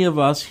to any of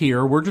us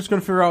here. We're just going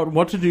to figure out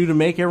what to do to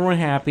make everyone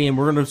happy, and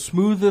we're going to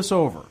smooth this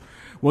over.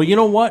 Well, you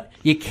know what?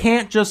 You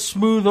can't just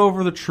smooth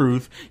over the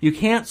truth. You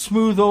can't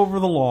smooth over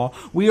the law.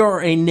 We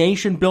are a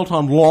nation built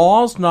on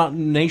laws, not a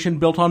nation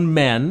built on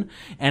men.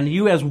 And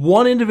you as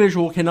one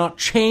individual cannot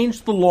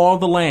change the law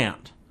of the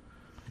land.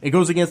 It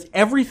goes against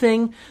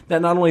everything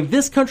that not only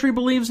this country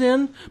believes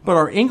in, but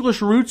our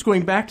English roots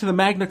going back to the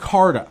Magna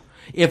Carta.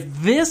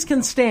 If this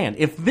can stand,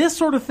 if this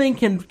sort of thing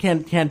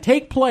can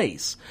take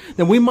place,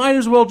 then we might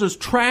as well just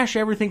trash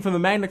everything from the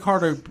Magna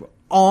Carta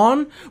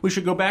on. We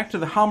should go back to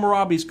the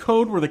Hammurabi's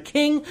Code where the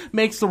king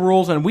makes the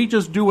rules and we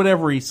just do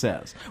whatever he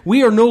says.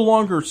 We are no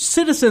longer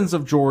citizens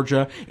of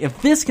Georgia.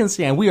 If this can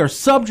stand, we are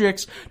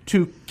subjects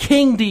to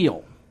King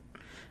Deal.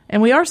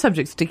 And we are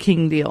subjects to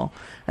King Deal.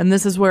 And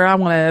this is where I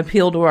want to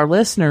appeal to our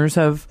listeners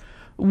of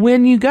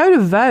when you go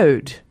to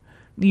vote,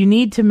 you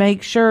need to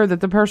make sure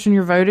that the person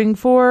you're voting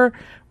for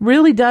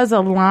really does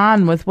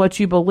align with what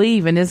you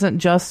believe and isn't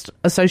just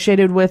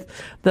associated with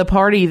the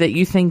party that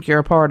you think you're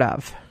a part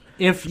of.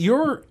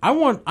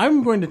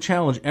 I'm going to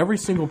challenge every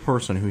single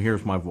person who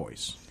hears my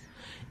voice.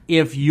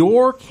 If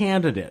your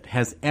candidate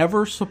has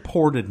ever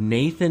supported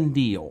Nathan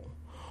Deal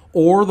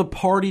or the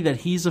party that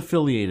he's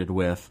affiliated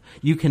with,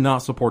 you cannot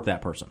support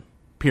that person.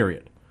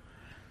 Period.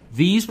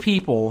 These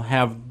people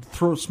have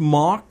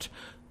mocked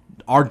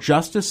our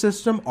justice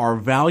system, our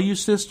value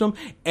system,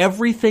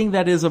 everything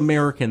that is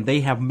American, they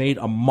have made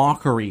a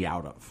mockery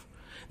out of.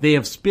 They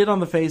have spit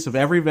on the face of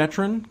every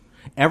veteran,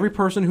 every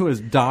person who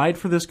has died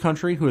for this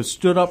country, who has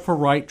stood up for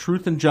right,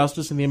 truth, and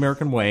justice in the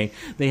American way.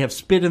 They have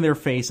spit in their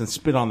face and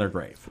spit on their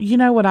grave. You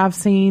know what I've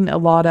seen a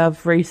lot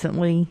of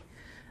recently,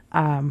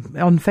 on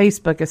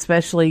Facebook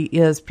especially,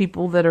 is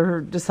people that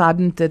are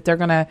deciding that they're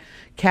going to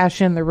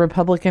cash in the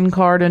Republican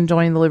card and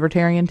join the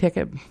Libertarian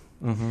ticket.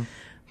 Mm-hmm.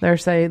 They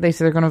say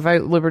they're going to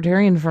vote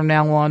Libertarian from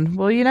now on.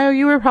 Well, you know,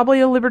 you were probably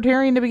a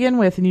Libertarian to begin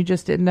with, and you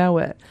just didn't know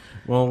it.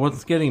 Well,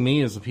 what's getting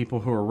me is the people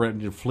who are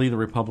ready to flee the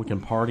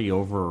Republican Party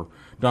over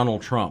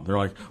Donald Trump. They're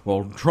like,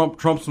 well,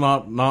 Trump's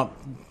not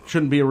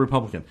shouldn't be a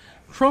Republican.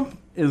 Trump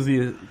is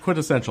the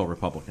quintessential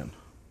Republican.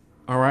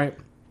 All right.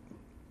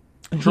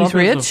 He's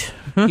rich.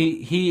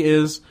 He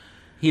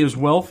is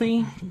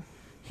wealthy.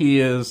 He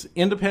is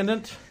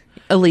independent.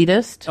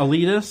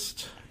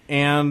 Elitist.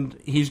 And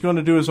he's going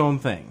to do his own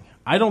thing.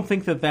 I don't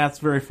think that that's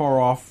very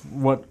far off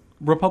what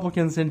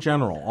Republicans in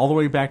general, all the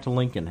way back to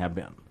Lincoln, have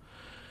been.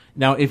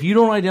 Now, if you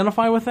don't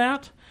identify with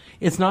that,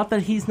 it's not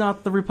that he's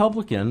not the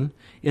Republican,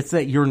 it's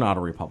that you're not a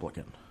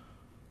Republican.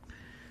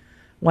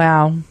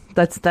 Wow,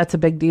 that's a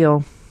big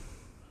deal.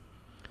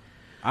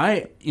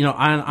 I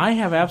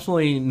have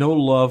absolutely no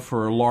love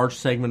for a large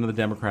segment of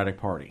the Democratic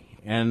Party.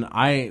 And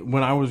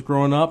when I was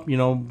growing up,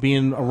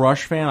 being a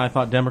Rush fan, I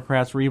thought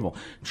Democrats were evil.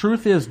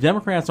 Truth is,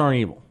 Democrats aren't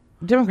evil.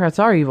 Democrats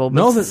are evil,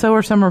 but so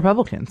are some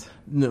Republicans.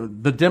 No,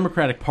 the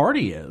Democratic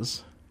Party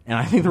is, and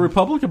I think the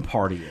Republican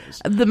Party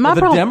is. The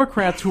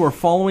Democrats who are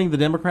following the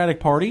Democratic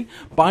Party,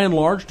 by and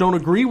large, don't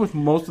agree with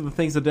most of the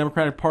things the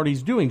Democratic Party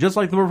is doing. Just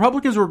like the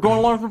Republicans who are going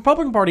along with the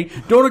Republican Party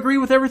don't agree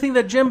with everything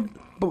that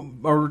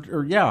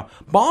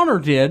Bonner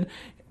did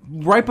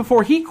right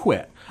before he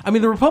quit. I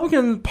mean, the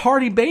Republican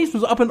Party base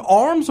was up in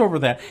arms over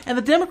that, and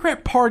the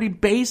Democrat Party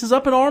base is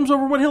up in arms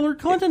over what Hillary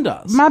Clinton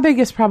does. My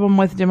biggest problem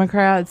with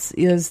Democrats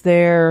is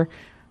their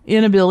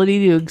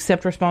inability to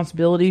accept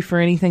responsibility for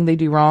anything they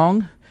do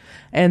wrong.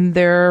 and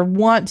they're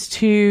want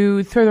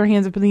to throw their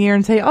hands up in the air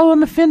and say, "Oh,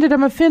 I'm offended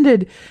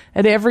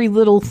at every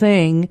little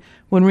thing,"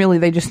 when really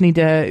they just need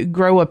to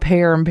grow a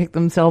pair and pick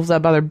themselves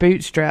up by their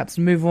bootstraps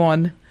and move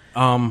on.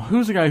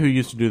 Who's the guy who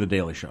used to do the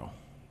Daily Show?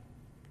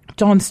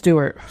 Jon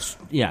Stewart.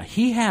 Yeah,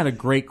 he had a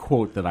great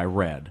quote that I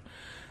read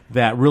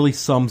that really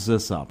sums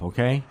this up,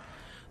 okay?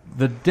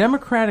 The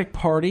Democratic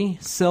Party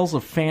sells a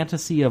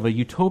fantasy of a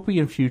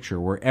utopian future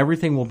where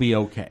everything will be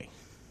okay.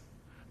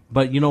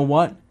 But you know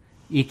what?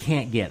 You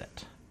can't get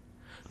it.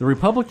 The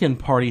Republican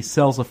Party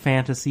sells a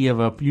fantasy of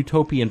a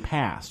utopian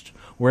past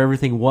where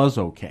everything was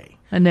okay.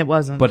 And it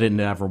wasn't. But it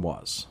never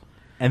was.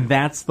 And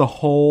that's the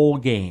whole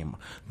game.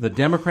 The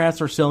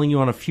Democrats are selling you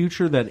on a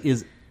future that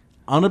is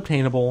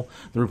unobtainable.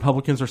 The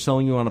Republicans are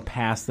selling you on a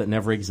past that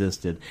never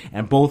existed.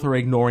 And both are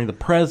ignoring the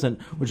present,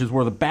 which is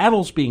where the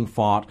battle's being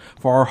fought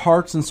for our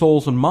hearts and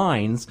souls and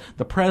minds.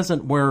 The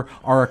present where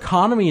our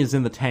economy is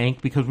in the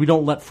tank because we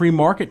don't let free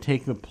market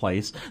take the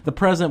place. The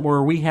present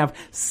where we have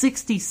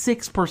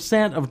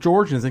 66% of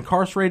Georgians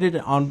incarcerated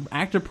on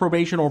active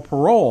probation or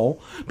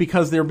parole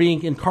because they're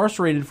being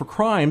incarcerated for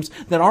crimes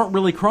that aren't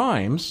really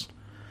crimes.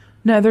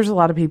 No, there's a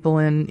lot of people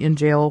in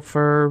jail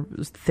for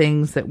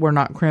things that were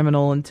not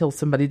criminal until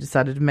somebody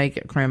decided to make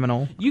it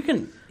criminal. You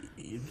can,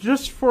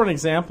 just for an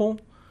example,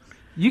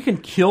 you can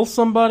kill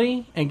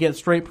somebody and get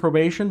straight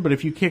probation, but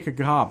if you kick a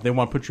cop, they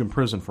want to put you in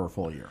prison for a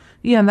full year.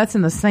 Yeah, and that's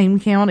in the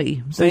same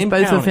county. Same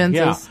both county,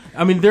 offenses.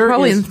 yeah. I mean, there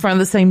probably is, in front of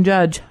the same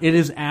judge. It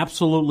is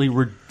absolutely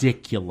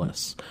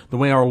ridiculous. The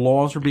way our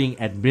laws are being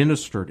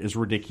administered is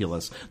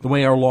ridiculous. The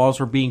way our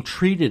laws are being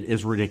treated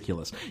is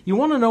ridiculous. You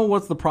want to know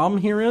what the problem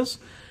here is?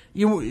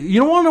 You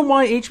don't want to know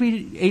why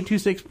HB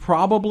 826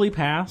 probably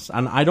passed?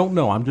 And I don't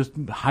know. I'm just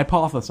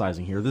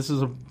hypothesizing here. This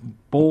is a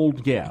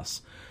bold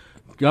guess.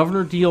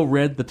 Governor Deal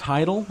read the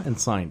title and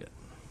signed it.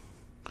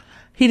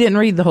 He didn't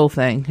read the whole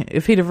thing.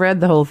 If he'd have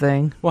read the whole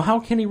thing. Well, how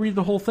can he read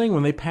the whole thing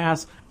when they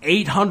pass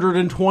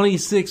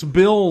 826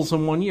 bills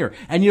in 1 year?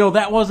 And, you know,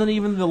 that wasn't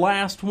even the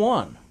last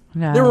one.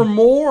 No. There were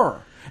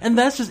more. And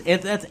that's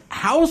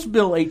House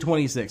Bill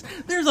 826.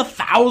 There's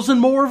 1,000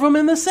 more of them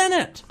in the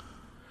Senate.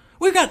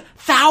 We've got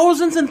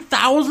thousands and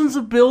thousands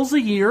of bills a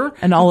year.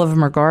 And all of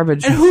them are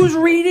garbage. And who's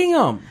reading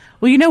them?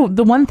 Well, you know,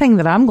 the one thing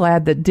that I'm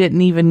glad that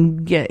didn't even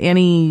get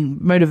any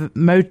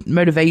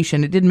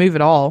motivation, it didn't move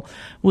at all,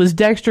 was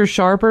Dexter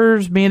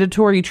Sharper's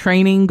mandatory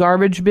training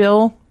garbage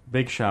bill.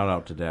 Big shout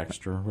out to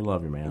Dexter. We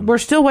love you, man. We're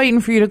still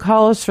waiting for you to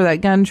call us for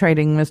that gun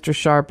trading, Mr.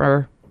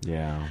 Sharper.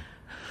 Yeah.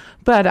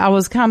 But I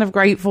was kind of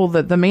grateful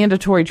that the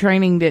mandatory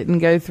training didn't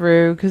go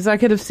through, because I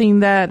could have seen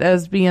that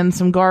as being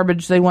some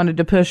garbage they wanted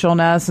to push on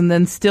us and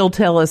then still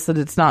tell us that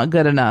it's not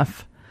good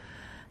enough.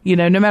 You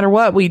know, no matter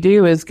what we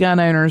do as gun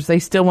owners, they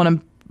still want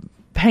to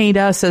paint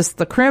us as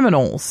the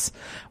criminals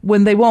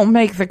when they won't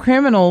make the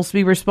criminals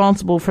be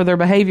responsible for their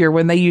behavior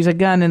when they use a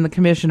gun in the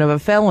commission of a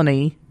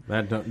felony.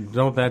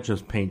 Don't that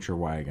just paint your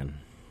wagon?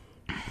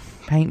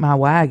 Paint my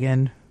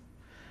wagon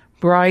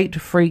bright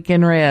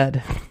freaking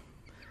red.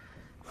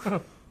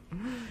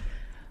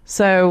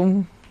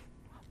 So,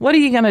 what are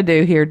you going to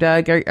do here,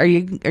 Doug? Are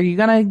you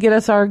going to get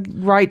us our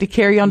right to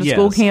carry on to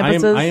school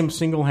campuses? I am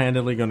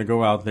single-handedly going to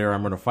go out there.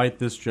 I'm going to fight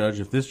this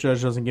judge. If this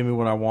judge doesn't give me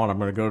what I want, I'm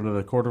going to go to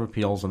the Court of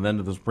Appeals and then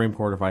to the Supreme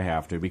Court if I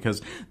have to.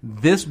 Because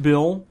this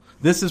bill,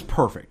 this is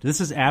perfect. This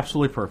is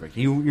absolutely perfect.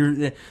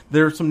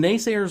 There are some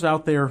naysayers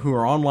out there who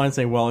are online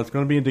saying, well, it's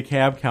going to be in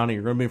DeKalb County.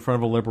 You're going to be in front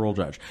of a liberal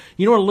judge.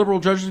 You know what a liberal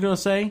judge is going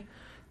to say?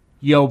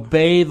 You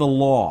obey the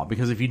law.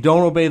 Because if you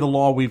don't obey the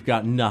law, we've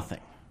got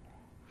nothing.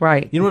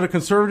 Right. You know what a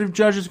conservative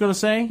judge is going to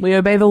say? We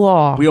obey the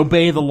law. We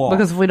obey the law.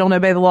 Because if we don't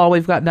obey the law,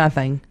 we've got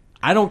nothing.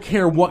 I don't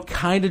care what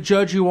kind of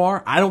judge you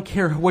are. I don't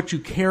care what you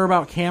care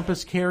about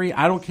campus carry.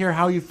 I don't care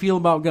how you feel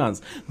about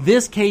guns.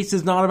 This case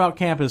is not about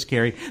campus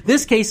carry.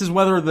 This case is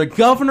whether the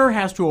governor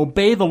has to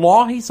obey the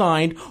law he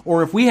signed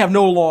or if we have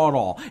no law at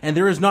all. And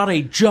there is not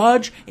a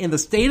judge in the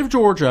state of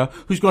Georgia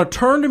who's going to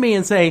turn to me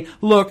and say,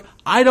 look,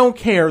 I don't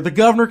care. The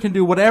governor can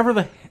do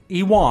whatever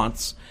he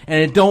wants,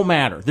 and it don't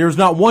matter. There's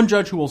not one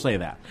judge who will say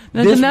that.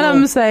 None of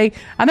them say,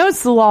 I know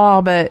it's the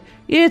law, but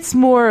it's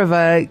more of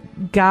a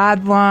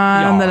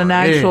guideline than an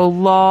actual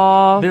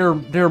law.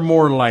 They're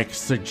more like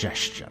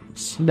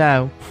suggestions.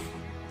 No.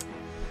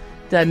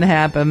 Doesn't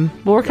happen.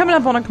 Well, we're coming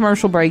up on a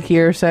commercial break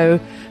here, so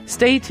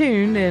stay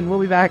tuned, and we'll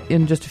be back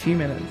in just a few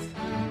minutes.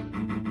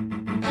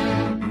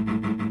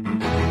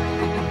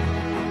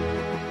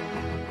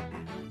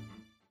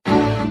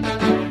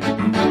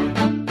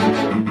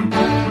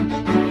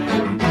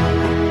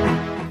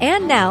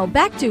 And now,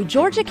 back to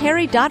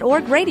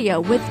GeorgiaCarry.org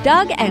Radio with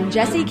Doug and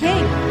Jesse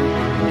King.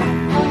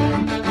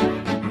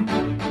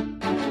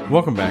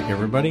 Welcome back,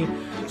 everybody.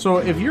 So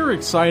if you're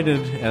excited,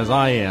 as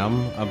I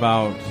am,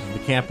 about the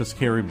campus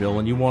carry bill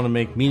and you want to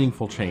make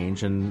meaningful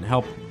change and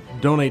help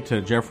donate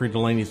to Jeffrey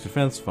Delaney's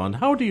Defense Fund,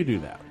 how do you do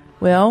that?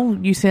 Well,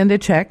 you send a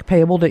check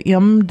payable to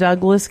M.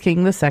 Douglas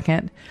King II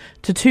to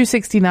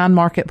 269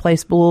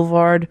 Marketplace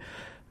Boulevard,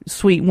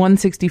 Suite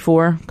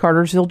 164,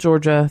 Cartersville,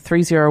 Georgia,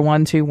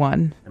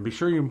 30121. And be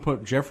sure you can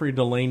put Jeffrey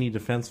Delaney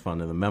Defense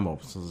Fund in the memo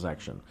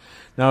section.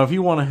 Now, if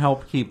you want to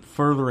help keep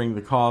furthering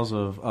the cause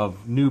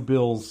of new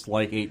bills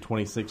like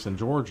 826 in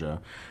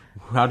Georgia,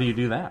 how do you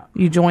do that?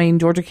 You join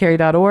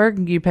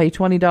GeorgiaCarry.org. You pay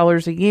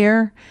 $20 a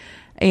year,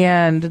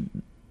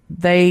 and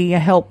they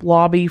help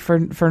lobby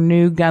for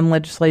new gun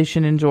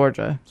legislation in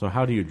Georgia. So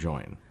how do you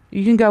join?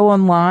 You can go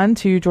online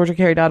to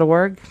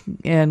GeorgiaCarry.org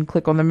and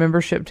click on the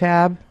membership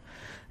tab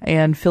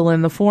and fill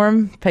in the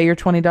form, pay your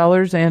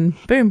 $20, and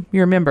boom,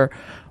 you're a member.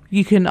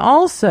 You can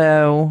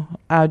also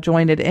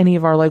join at any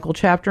of our local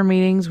chapter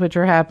meetings, which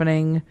are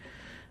happening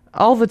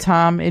all the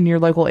time in your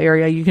local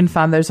area. You can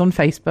find those on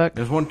Facebook.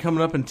 There's one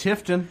coming up in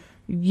Tifton.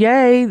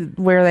 Yay!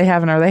 Where are they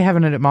having? Are they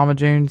having it at Mama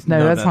June's?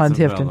 No, that's not in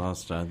Tifton.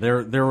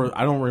 Valdosta.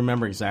 I don't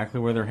remember exactly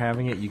where they're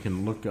having it. You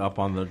can look up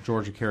on the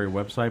Georgia Carry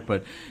website.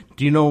 But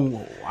do you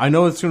know? I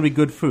know it's going to be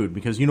good food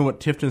because you know what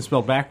Tifton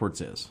spelled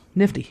backwards is.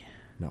 Nifty.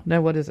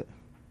 No. What is it?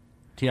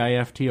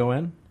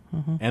 Tifton?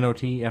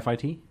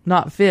 Notfit?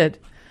 Not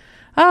fit.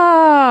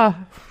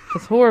 Ah,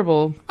 that's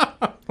horrible.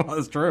 Well,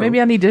 that's true. Maybe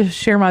I need to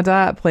share my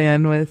diet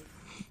plan with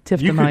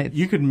Tiftonites.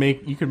 You could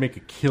make a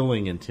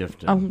killing in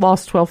Tifton. I've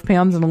lost 12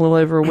 pounds in a little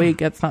over a week.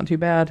 That's not too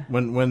bad.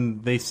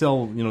 When they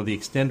sell, the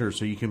extender,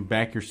 so you can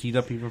back your seat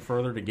up even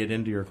further to get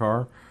into your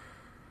car.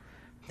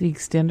 The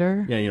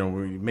extender? Yeah,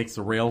 where it makes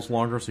the rails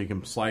longer so you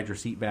can slide your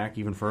seat back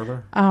even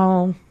further.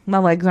 Oh, my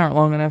legs aren't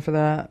long enough for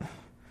that.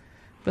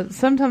 But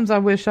sometimes I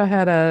wish I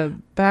had a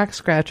back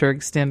scratcher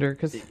extender.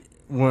 Cause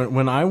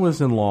when I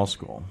was in law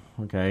school,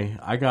 okay,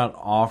 I got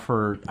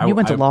offered... You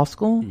went to law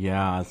school?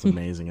 Yeah, it's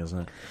amazing, isn't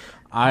it?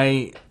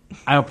 I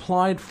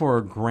applied for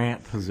a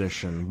grant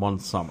position one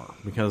summer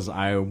because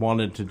I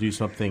wanted to do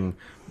something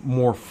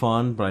more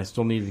fun, but I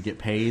still needed to get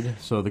paid.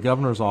 So the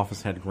governor's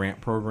office had a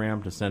grant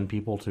program to send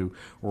people to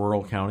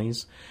rural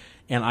counties.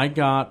 And I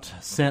got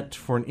sent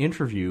for an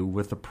interview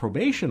with the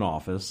probation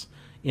office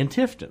in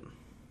Tifton.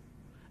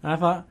 And I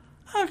thought,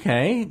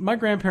 okay, my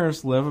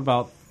grandparents live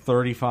about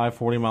 35,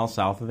 40 miles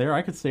south of there.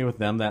 I could stay with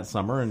them that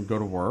summer and go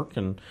to work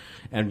and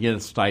get a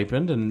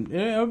stipend, and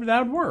that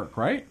would work,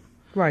 right?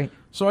 Right.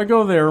 So I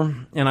go there,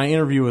 and I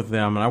interview with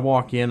them, and I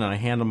walk in, and I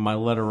hand them my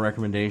letter of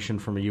recommendation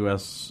from a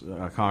U.S.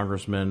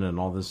 congressman and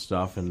all this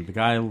stuff, and the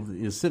guy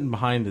is sitting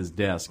behind his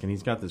desk, and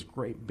he's got this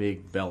great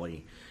big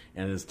belly,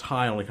 and his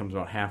tie only comes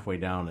about halfway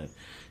down it.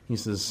 He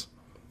says,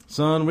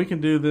 "Son, we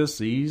can do this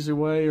the easy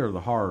way or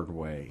the hard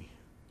way."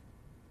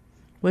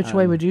 Which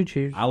way would you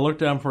choose? I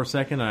looked at him for a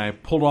second, and I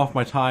pulled off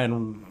my tie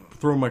and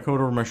threw my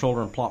coat over my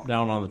shoulder and plopped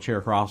down on the chair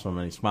across from him,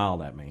 and he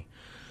smiled at me.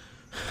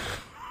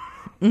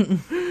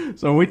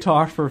 So we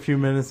talked for a few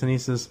minutes, and he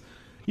says,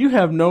 "You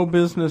have no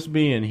business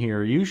being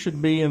here. You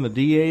should be in the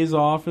DA's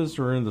office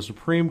or in the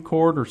Supreme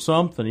Court or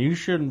something. You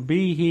shouldn't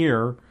be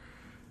here."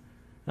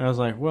 And I was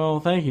like, "Well,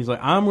 thank you." He's like,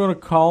 "I'm going to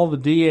call the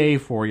DA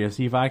for you,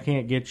 see if I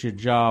can't get you a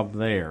job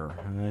there."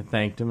 And I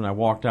thanked him, and I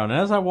walked out. And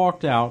as I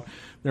walked out,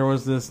 there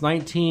was this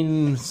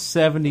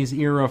 1970s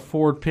era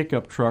Ford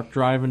pickup truck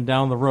driving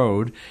down the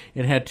road.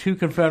 It had two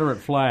Confederate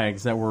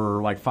flags that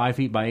were like 5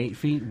 feet by 8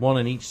 feet, one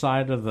on each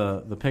side of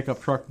the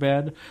pickup truck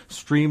bed,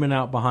 streaming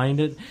out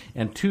behind it,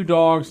 and two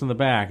dogs in the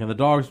back. And the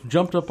dogs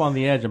jumped up on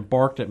the edge and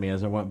barked at me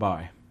as I went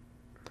by.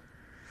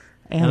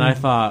 And I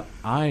thought,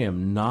 I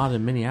am not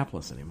in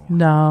Minneapolis anymore.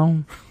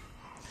 No.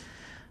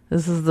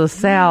 This is the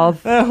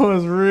South. That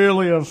was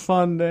really a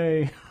fun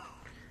day.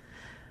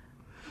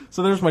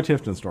 So there's my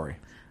Tifton story.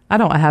 I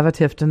don't have a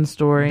Tifton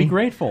story. Be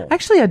grateful.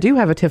 Actually, I do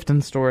have a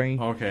Tifton story.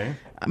 Okay.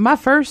 My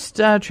first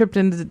trip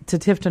into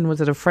Tifton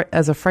was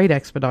as a freight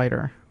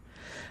expediter.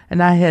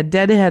 And I had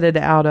deadheaded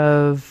out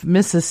of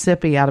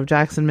Mississippi, out of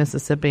Jackson,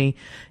 Mississippi,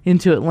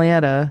 into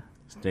Atlanta.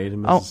 State of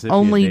Mississippi.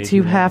 Only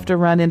to have to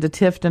run into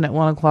Tifton at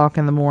 1 o'clock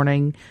in the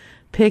morning,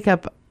 pick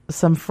up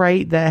some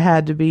freight that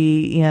had to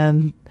be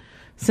in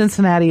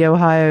Cincinnati,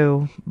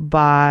 Ohio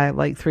by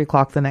like 3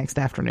 o'clock the next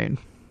afternoon.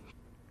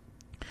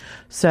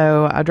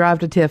 So I drive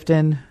to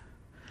Tifton,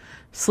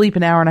 sleep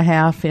an hour and a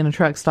half in a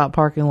truck stop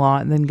parking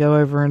lot, and then go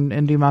over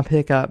and do my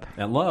pickup.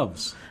 At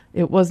Love's.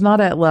 It was not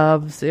at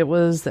Love's. It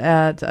was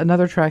at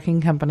another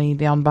trucking company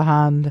down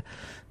behind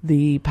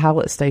the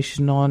pilot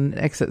station on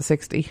exit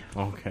 60.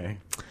 Okay.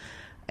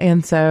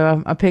 And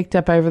so I picked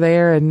up over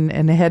there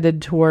and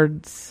headed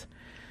towards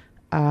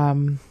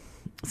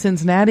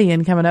Cincinnati,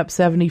 and coming up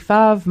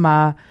 75,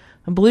 my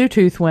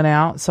Bluetooth went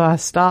out, so I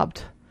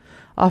stopped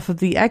off of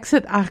the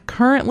exit I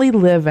currently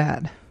live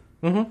at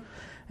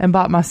and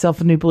bought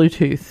myself a new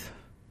Bluetooth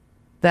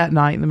that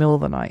night in the middle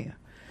of the night.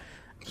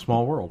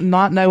 Small world.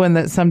 Not knowing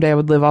that someday I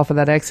would live off of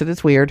that exit.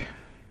 It's weird.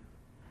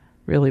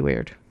 Really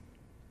weird.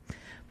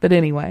 But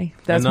anyway,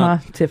 that's my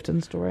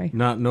Tifton story.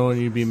 Not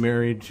knowing you'd be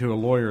married to a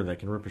lawyer that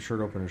can rip his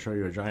shirt open and show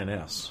you a giant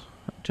S.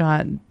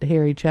 Giant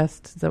hairy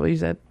chest. Is that what you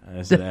said?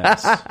 I said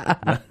S.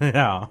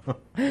 Yeah.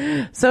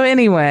 So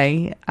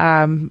anyway,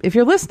 if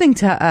you're listening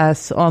to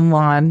us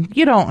online,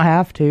 you don't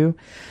have to.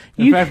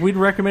 In fact, we'd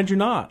recommend you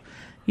not.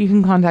 you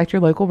can contact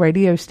your local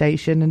radio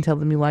station and tell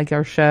them you like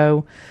our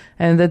show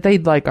and that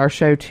they'd like our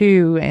show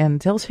too,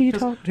 and tell us who you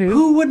talk to.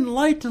 Who wouldn't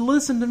like to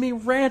listen to me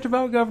rant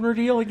about Governor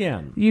Deal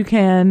again? You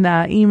can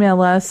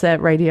email us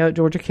at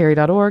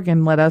radio@georgiacarry.org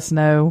and let us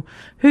know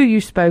who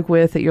you spoke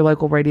with at your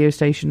local radio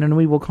station, and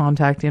we will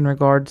contact in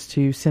regards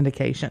to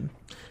syndication.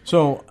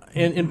 So,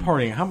 in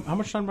parting, how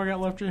much time do I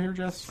got left here,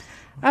 Jess?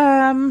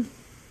 5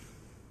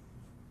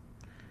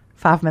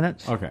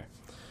 minutes. Okay.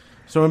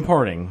 So in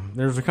parting,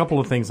 there's a couple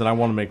of things that I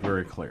want to make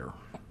very clear,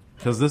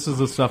 because this is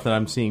the stuff that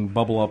I'm seeing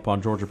bubble up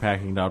on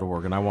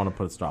GeorgiaPacking.org, and I want to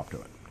put a stop to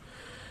it.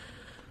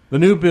 The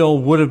new bill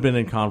would have been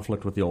in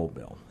conflict with the old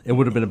bill. It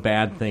would have been a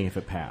bad thing if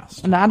it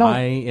passed. And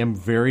I am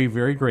very,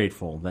 very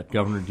grateful that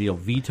Governor Deal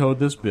vetoed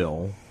this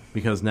bill,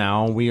 because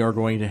now we are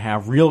going to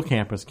have real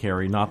campus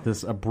carry, not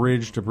this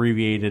abridged,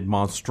 abbreviated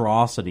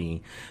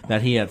monstrosity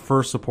that he at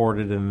first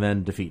supported and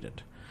then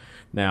defeated.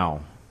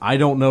 Now, I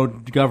don't know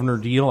Governor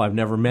Deal. I've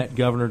never met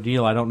Governor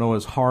Deal. I don't know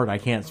his heart. I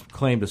can't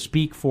claim to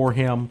speak for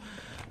him.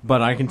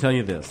 But I can tell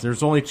you this.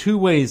 There's only two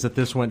ways that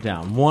this went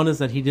down. One is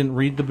that he didn't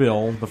read the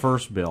bill, the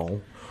first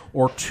bill.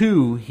 Or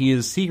two, he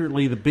is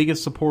secretly the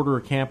biggest supporter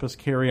of campus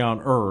carry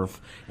on earth,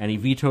 and he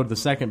vetoed the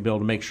second bill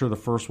to make sure the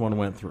first one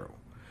went through.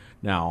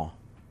 Now,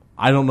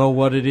 I don't know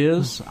what it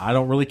is. I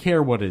don't really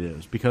care what it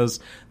is, because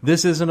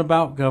this isn't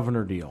about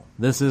Governor Deal.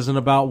 This isn't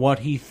about what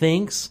he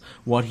thinks,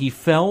 what he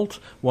felt,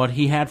 what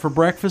he had for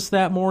breakfast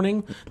that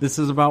morning. This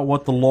is about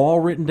what the law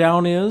written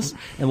down is,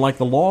 and like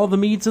the law of the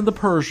Medes and the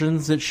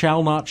Persians, it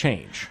shall not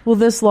change. Well,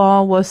 this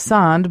law was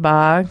signed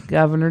by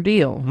Governor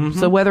Deal. Mm-hmm.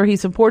 So whether he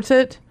supports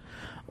it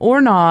or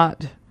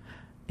not,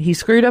 he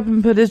screwed up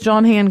and put his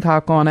John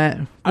Hancock on it.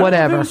 Whatever. I don't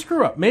know if it was a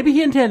screw up. Maybe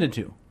he intended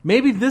to.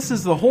 Maybe this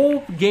is the whole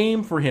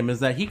game for him,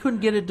 is that he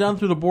couldn't get it done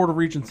through the Board of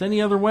Regents any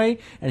other way,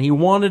 and he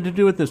wanted to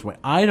do it this way.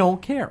 I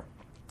don't care.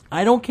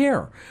 I don't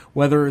care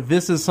whether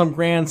this is some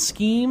grand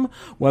scheme,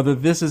 whether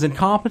this is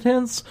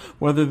incompetence,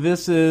 whether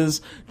this is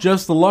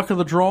just the luck of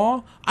the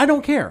draw. I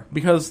don't care,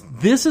 because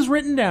this is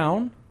written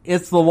down.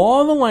 It's the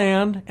law of the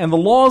land, and the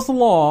law is the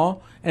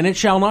law, and it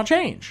shall not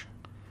change.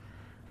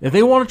 If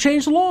they want to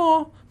change the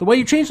law, the way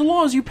you change the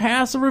law is you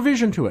pass a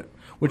revision to it,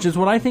 which is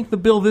what I think the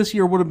bill this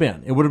year would have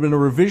been. It would have been a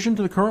revision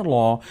to the current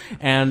law,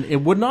 and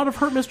it would not have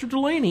hurt Mr.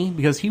 Delaney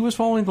because he was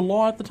following the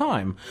law at the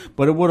time,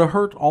 but it would have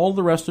hurt all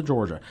the rest of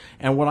Georgia.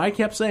 And what I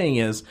kept saying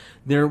is,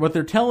 what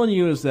they're telling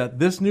you is that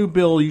this new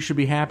bill you should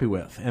be happy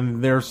with.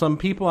 And there are some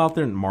people out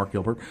there, Mark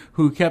Gilbert,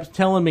 who kept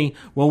telling me,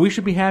 well, we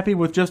should be happy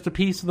with just a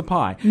piece of the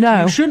pie.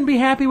 No. You shouldn't be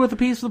happy with a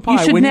piece of the pie.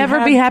 You should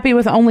never be happy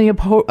with only a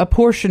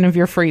portion of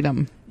your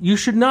freedom. You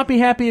should not be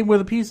happy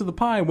with a piece of the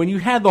pie when you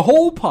had the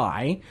whole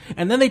pie,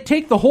 and then they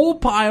take the whole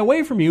pie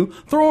away from you,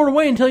 throw it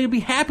away until you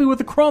be happy with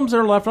the crumbs that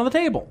are left on the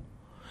table.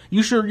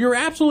 You're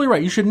absolutely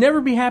right. You should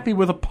never be happy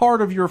with a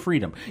part of your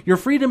freedom. Your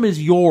freedom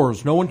is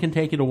yours. No one can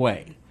take it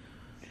away.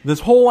 This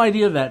whole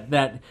idea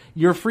that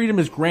your freedom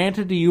is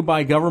granted to you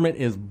by government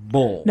is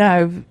bull.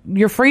 No,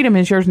 your freedom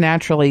is yours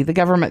naturally. The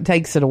government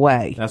takes it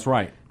away. That's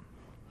right.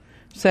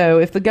 So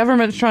if the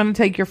government's trying to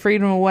take your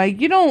freedom away,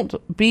 you don't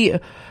be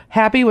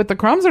happy with the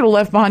crumbs that are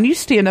left behind. You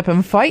stand up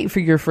and fight for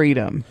your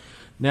freedom.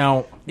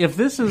 Now, if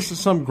this is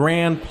some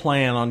grand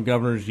plan on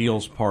Governor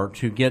Deal's part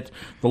to get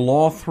the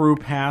law through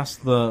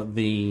past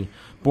the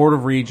Board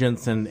of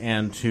Regents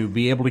and to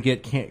be able to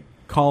get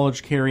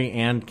college carry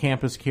and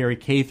campus carry,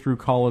 K through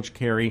college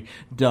carry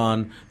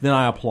done, then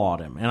I applaud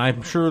him. And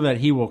I'm sure that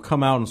he will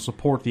come out and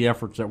support the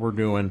efforts that we're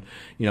doing,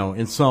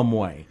 in some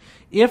way.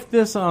 If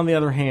this, on the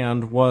other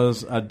hand,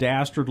 was a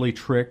dastardly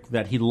trick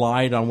that he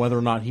lied on whether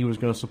or not he was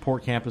going to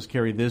support campus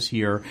carry this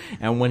year,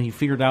 and when he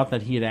figured out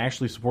that he had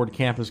actually supported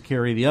campus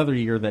carry the other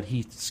year, that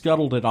he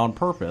scuttled it on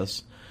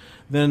purpose,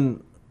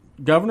 then,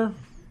 Governor,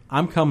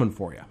 I'm coming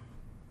for you.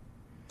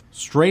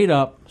 Straight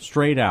up,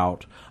 straight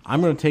out, I'm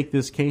going to take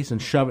this case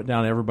and shove it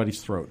down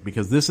everybody's throat,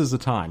 because this is a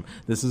time.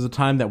 This is a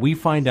time that we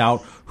find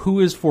out who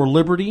is for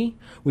liberty,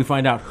 we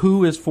find out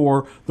who is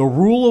for the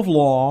rule of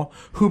law,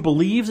 who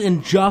believes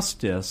in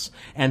justice,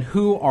 and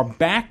who are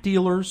back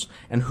dealers,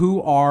 and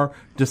who are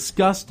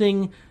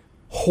disgusting,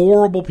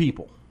 horrible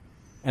people.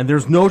 And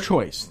there's no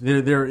choice.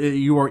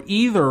 You are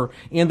either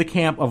in the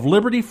camp of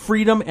liberty,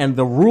 freedom, and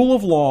the rule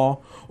of law,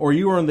 or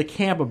you are in the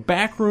camp of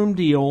backroom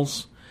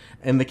deals,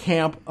 and the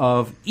camp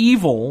of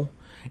evil,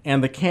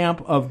 and the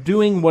camp of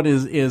doing what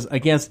is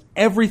against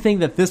everything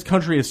that this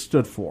country has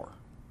stood for.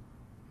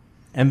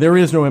 And there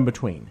is no in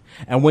between.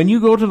 And when you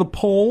go to the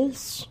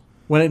polls,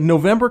 when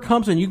November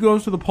comes and you go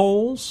to the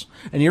polls,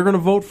 and you're going to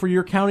vote for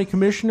your county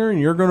commissioner, and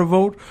you're going to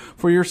vote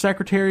for your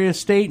secretary of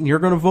state, and you're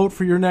going to vote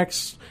for your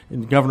next,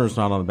 and the governor's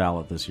not on the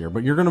ballot this year,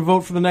 but you're going to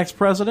vote for the next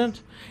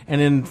president, and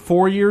in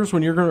 4 years,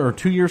 or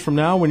 2 years from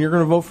now, when you're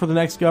going to vote for the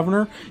next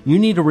governor, you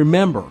need to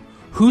remember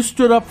who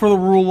stood up for the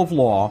rule of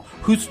law,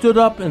 who stood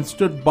up and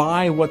stood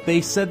by what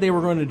they said they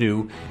were going to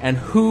do, and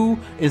who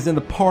is in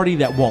the party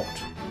that won't.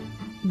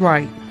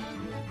 Right.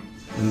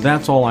 And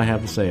that's all I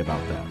have to say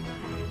about that.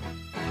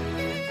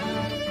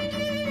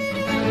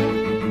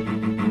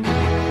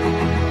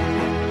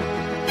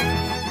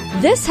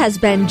 This has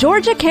been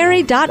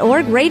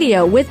GeorgiaCarry.org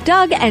Radio with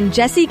Doug and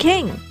Jesse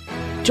King.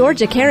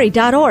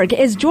 GeorgiaCarry.org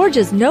is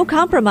Georgia's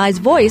no-compromise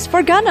voice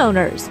for gun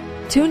owners.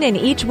 Tune in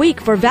each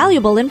week for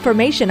valuable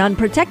information on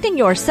protecting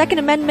your Second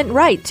Amendment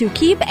right to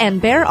keep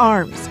and bear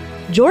arms.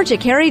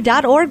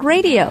 GeorgiaCarry.org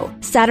Radio,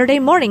 Saturday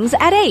mornings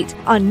at 8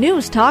 on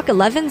News Talk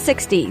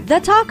 1160, the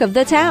talk of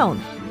the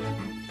town.